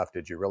dramatic enough.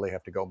 Did you really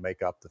have to go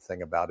make up the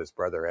thing about his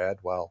brother, Ed?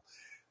 Well,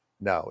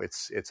 no,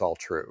 it's all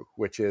true,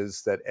 which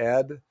is that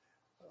Ed,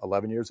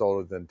 11 years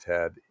older than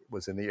Ted,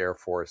 was in the Air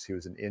Force. He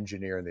was an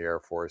engineer in the Air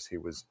Force. He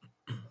was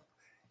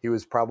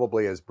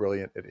probably as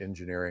brilliant at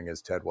engineering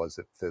as Ted was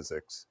at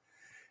physics.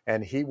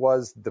 And he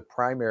was the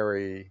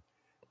primary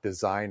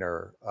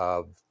designer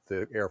of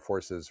the Air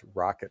Force's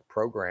rocket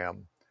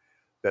program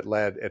that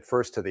led at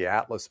first to the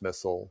Atlas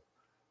missile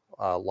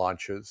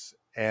launches,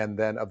 and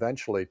then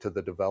eventually to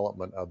the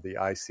development of the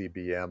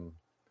ICBM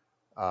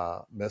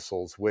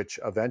missiles, which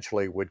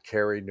eventually would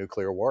carry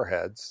nuclear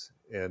warheads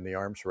in the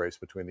arms race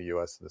between the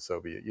US and the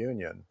Soviet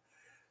Union.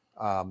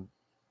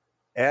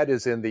 Ed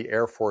is in the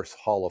Air Force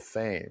Hall of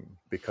Fame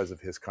because of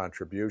his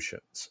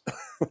contributions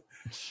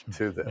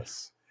to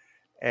this.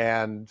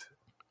 And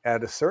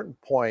at a certain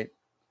point,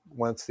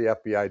 once the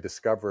FBI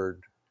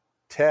discovered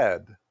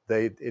Ted,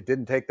 it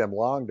didn't take them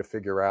long to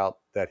figure out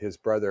that his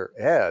brother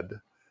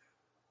Ed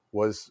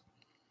was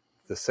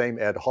the same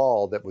Ed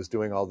Hall that was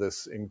doing all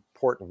this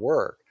important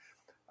work.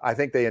 I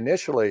think they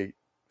initially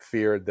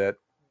feared that,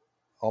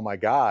 oh my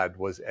God,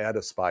 was Ed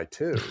a spy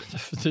too?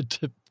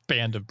 The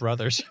band of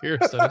brothers here,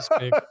 so to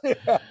speak.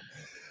 Yeah.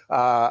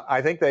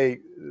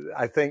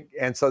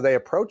 And so they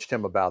approached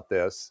him about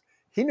this.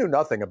 He knew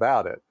nothing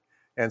about it.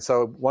 And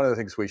so one of the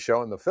things we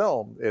show in the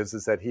film is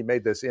that he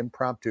made this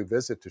impromptu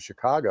visit to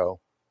Chicago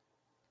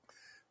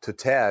to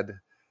Ted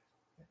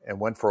and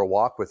went for a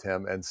walk with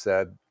him and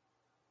said,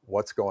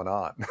 what's going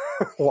on?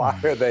 Why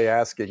are they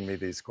asking me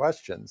these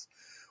questions?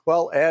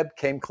 Well, Ed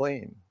came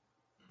clean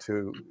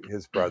to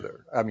his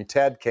brother. I mean,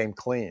 Ted came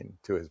clean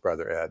to his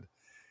brother Ed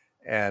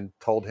and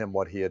told him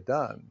what he had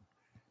done.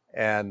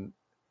 And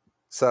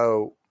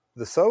so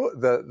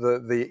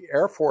the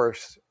Air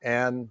Force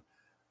and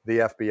the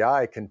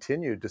FBI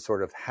continued to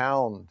sort of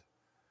hound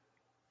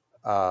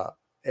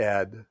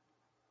Ed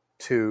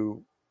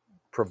to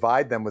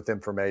provide them with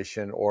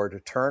information or to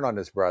turn on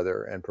his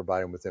brother and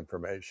provide him with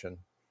information.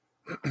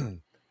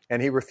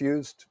 And he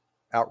refused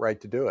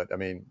outright to do it. I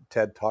mean,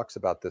 Ted talks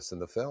about this in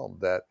the film,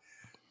 that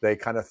they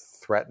kind of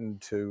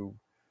threatened to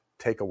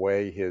take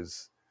away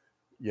his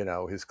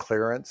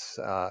clearance,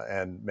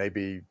 and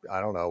maybe, I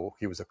don't know,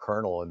 he was a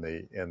colonel in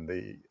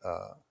the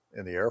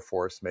Air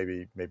Force.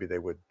 Maybe they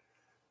would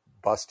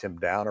bust him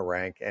down a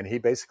rank, and he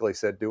basically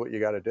said, "Do what you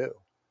got to do."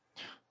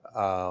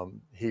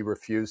 He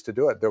refused to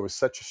do it. There was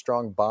such a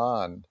strong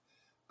bond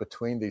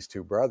between these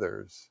two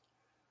brothers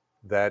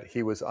that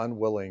he was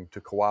unwilling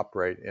to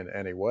cooperate in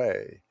any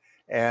way.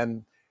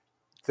 And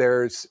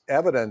there's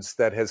evidence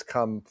that has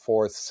come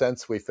forth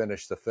since we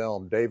finished the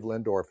film. Dave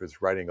Lindorf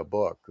is writing a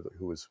book,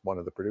 who was one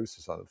of the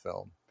producers on the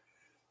film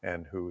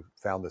and who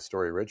found the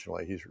story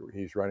originally.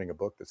 He's writing a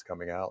book that's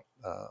coming out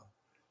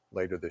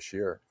later this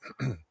year.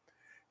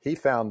 He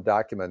found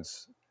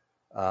documents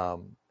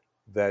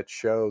that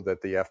show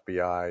that the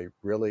FBI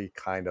really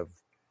kind of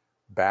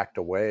backed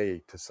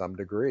away to some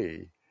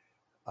degree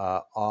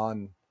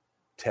on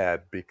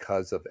Ted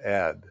because of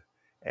Ed,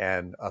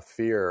 and a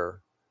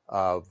fear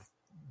of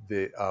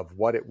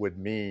what it would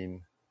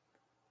mean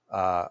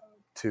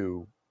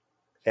to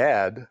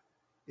Ed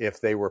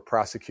if they were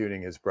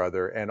prosecuting his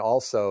brother, and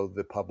also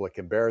the public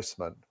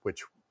embarrassment,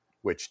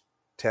 which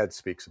Ted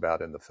speaks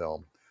about in the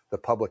film, the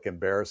public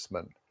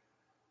embarrassment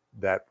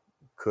that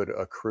could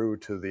accrue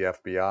to the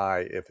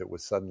FBI if it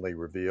was suddenly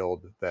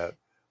revealed that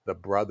the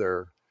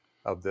brother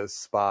of this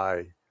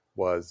spy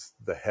was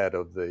the head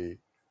of the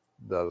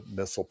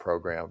missile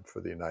program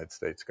for the United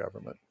States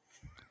government.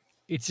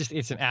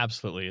 It's an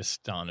absolutely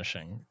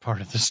astonishing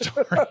part of the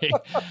story.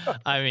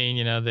 I mean,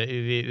 you know,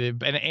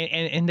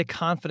 and the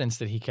confidence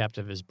that he kept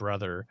of his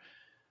brother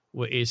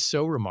is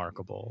so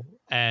remarkable.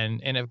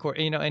 And of course,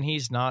 you know, and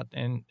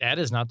Ed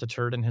is not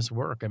deterred in his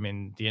work. I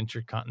mean, the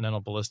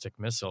intercontinental ballistic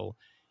missile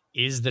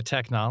is the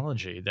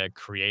technology that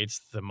creates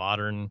the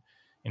modern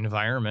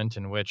environment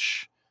in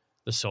which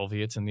the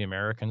Soviets and the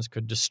Americans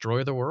could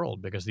destroy the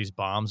world, because these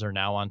bombs are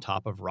now on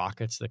top of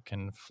rockets that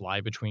can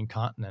fly between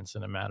continents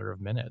in a matter of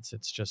minutes.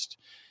 It's just,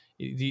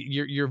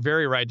 you're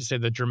very right to say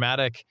the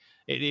dramatic,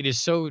 it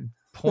is so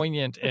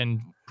poignant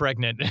and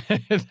pregnant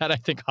that I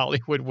think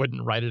Hollywood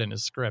wouldn't write it in a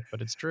script,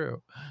 but it's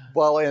true.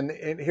 Well, and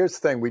here's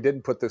the thing, we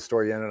didn't put this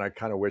story in, and I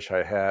kind of wish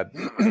I had.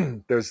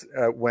 There's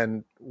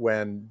when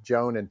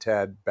Joan and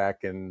Ted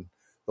back in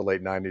the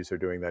late 90s are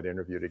doing that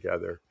interview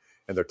together,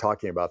 and they're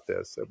talking about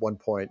this. At one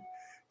point,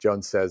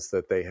 Joan says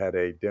that they had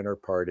a dinner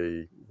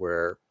party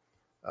where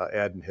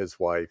Ed and his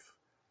wife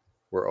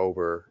were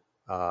over,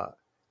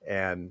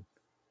 and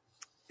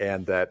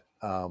that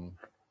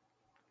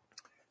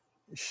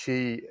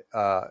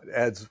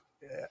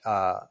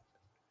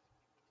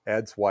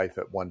Ed's wife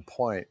at one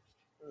point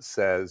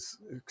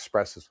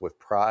expresses with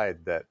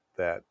pride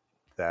that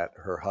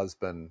her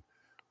husband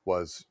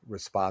was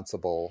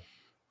responsible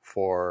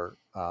for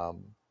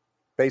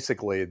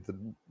basically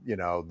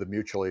the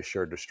mutually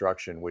assured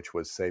destruction, which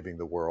was saving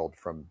the world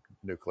from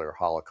nuclear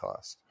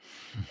holocaust.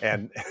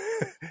 And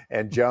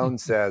Joan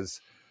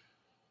says,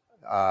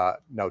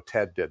 no,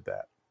 Ted did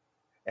that.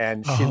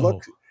 And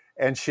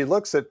she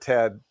looks at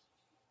Ted.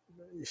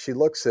 She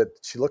looks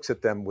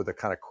at them with a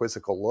kind of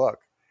quizzical look,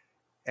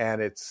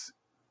 and it's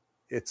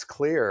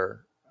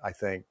clear, I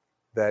think,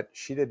 that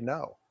she didn't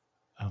know.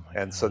 Oh my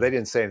God. So they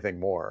didn't say anything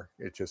more.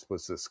 It just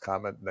was this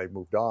comment, and they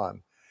moved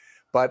on.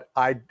 But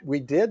we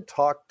did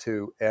talk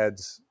to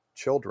Ed's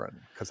children,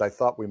 because I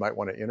thought we might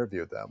want to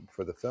interview them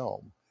for the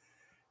film.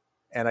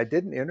 And I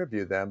didn't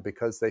interview them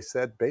because they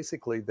said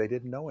basically they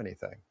didn't know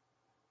anything,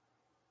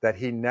 that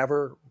he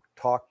never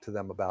talked to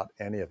them about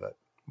any of it.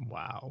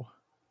 Wow.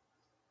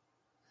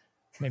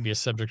 Maybe a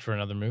subject for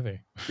another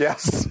movie.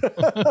 Yes.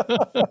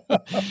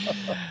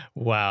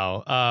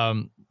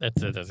 Wow.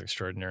 That's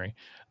extraordinary.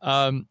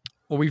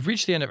 Well, we've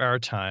reached the end of our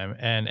time,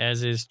 and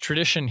as is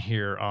tradition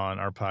here on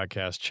our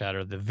podcast,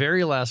 Chatter, the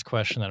very last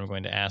question that I'm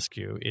going to ask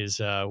you is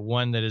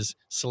one that is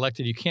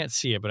selected. You can't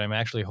see it, but I'm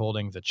actually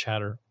holding the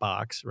Chatter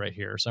box right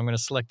here. So I'm going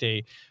to select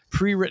a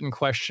pre-written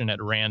question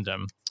at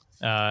random,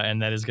 and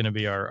that is going to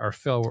be our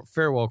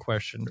farewell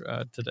question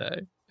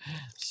today.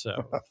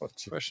 So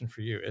the question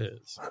for you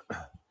is,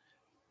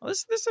 well,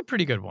 this is a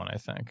pretty good one, I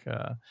think.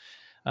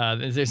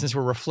 Since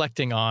we're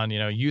reflecting on,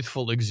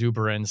 youthful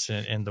exuberance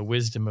and the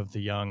wisdom of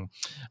the young,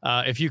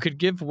 if you could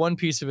give one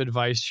piece of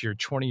advice to your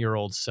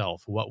 20-year-old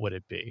self, what would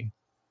it be?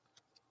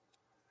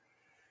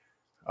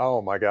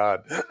 Oh my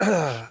God.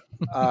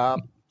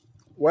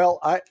 Well,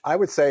 I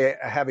would say,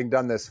 having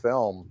done this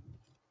film,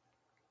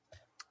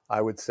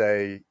 I would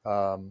say,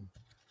 have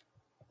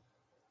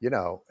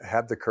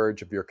the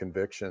courage of your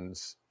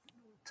convictions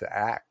to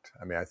act.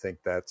 I mean, I think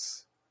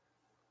that's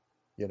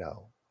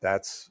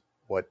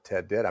what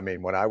Ted did. I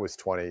mean, when I was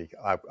 20,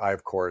 I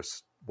of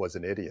course was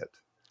an idiot,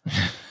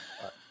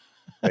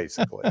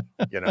 basically.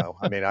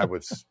 I mean, I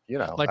was,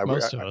 like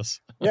most of us.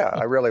 Yeah,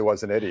 I really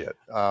was an idiot.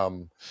 I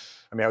mean,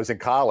 I was in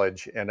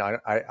college, and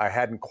I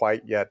hadn't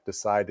quite yet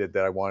decided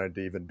that I wanted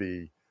to even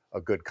be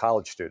a good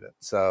college student.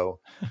 So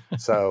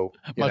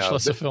much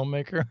less a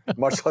filmmaker.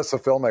 Much less a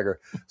filmmaker.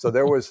 So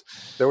there was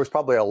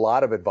probably a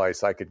lot of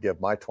advice I could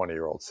give my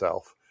 20-year-old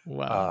self.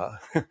 Wow.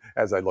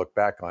 As I look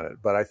back on it.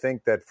 But I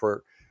think that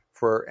for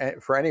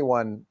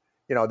anyone,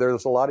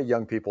 there's a lot of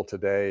young people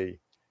today,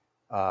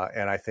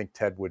 and I think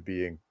Ted would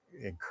be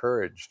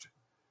encouraged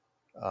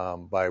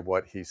by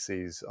what he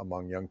sees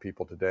among young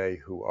people today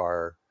who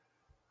are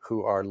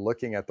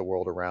looking at the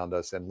world around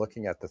us and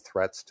looking at the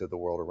threats to the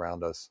world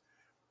around us,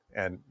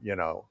 and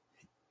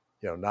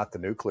not the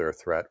nuclear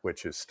threat,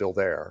 which is still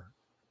there,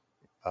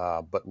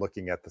 but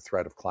looking at the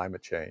threat of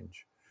climate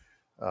change,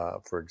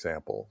 for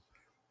example,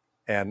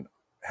 and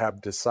have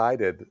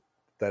decided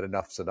that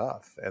enough's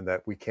enough, and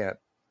that we can't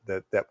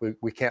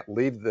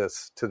leave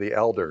this to the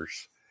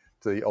elders,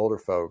 to the older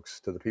folks,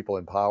 to the people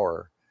in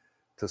power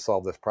to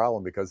solve this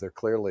problem, because they're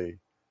clearly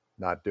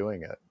not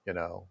doing it. You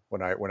know,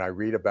 when I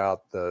read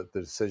about the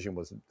decision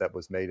that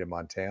was made in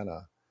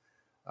Montana,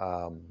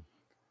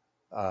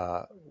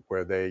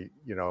 where they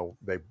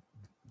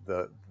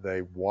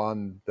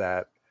won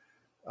that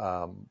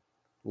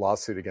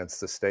lawsuit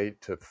against the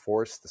state to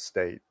force the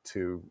state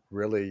to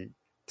really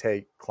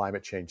take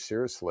climate change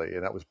seriously,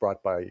 and that was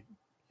brought by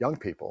young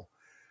people.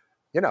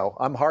 You know,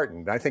 I'm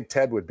heartened. I think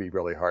Ted would be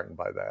really heartened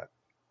by that.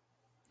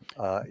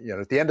 You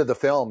know, at the end of the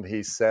film,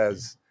 he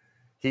says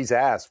he's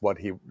asked what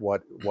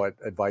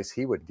advice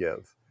he would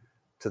give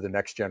to the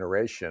next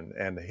generation,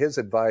 and his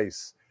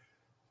advice,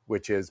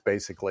 which is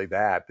basically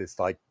that, it's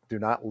like, do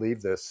not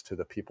leave this to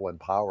the people in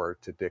power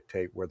to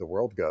dictate where the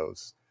world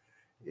goes,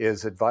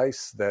 is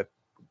advice that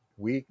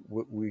we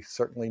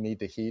certainly need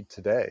to heed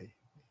today.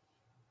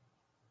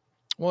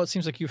 Well, it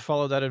seems like you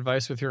follow that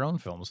advice with your own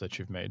films that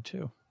you've made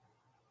too.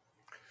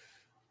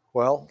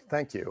 Well,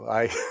 thank you.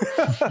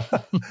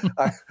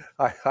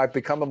 I've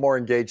become a more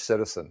engaged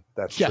citizen.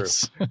 That's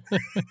yes. True.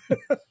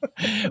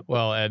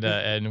 Well,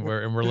 and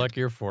we're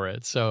luckier for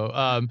it.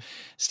 So,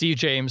 Steve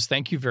James,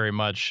 thank you very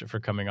much for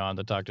coming on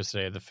to talk to us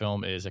today. The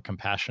film is A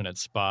Compassionate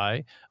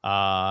Spy,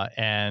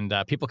 and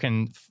people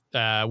can.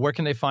 Where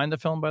can they find the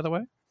film, by the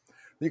way?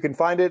 You can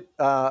find it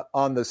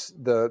on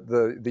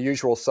the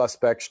usual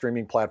suspect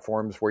streaming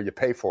platforms where you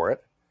pay for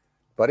it,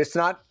 but it's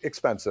not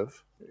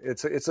expensive.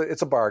 It's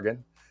a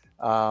bargain.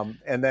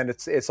 And then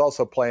it's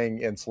also playing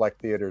in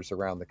select theaters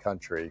around the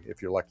country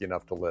if you're lucky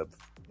enough to live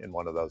in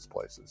one of those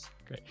places.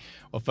 Great.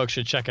 Well, folks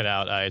should check it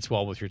out. It's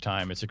well worth your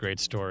time. It's a great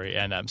story.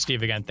 And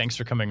Steve, again, thanks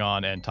for coming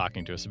on and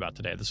talking to us about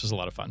today. This was a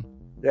lot of fun.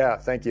 Yeah,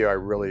 thank you. I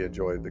really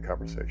enjoyed the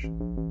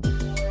conversation.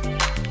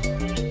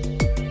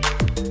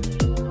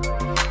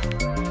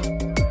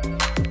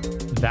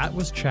 That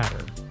was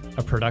Chatter,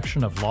 a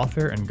production of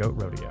Lawfare and Goat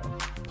Rodeo.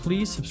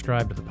 Please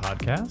subscribe to the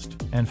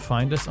podcast and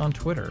find us on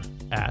Twitter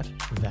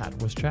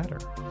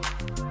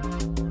 @ThatWasChatter.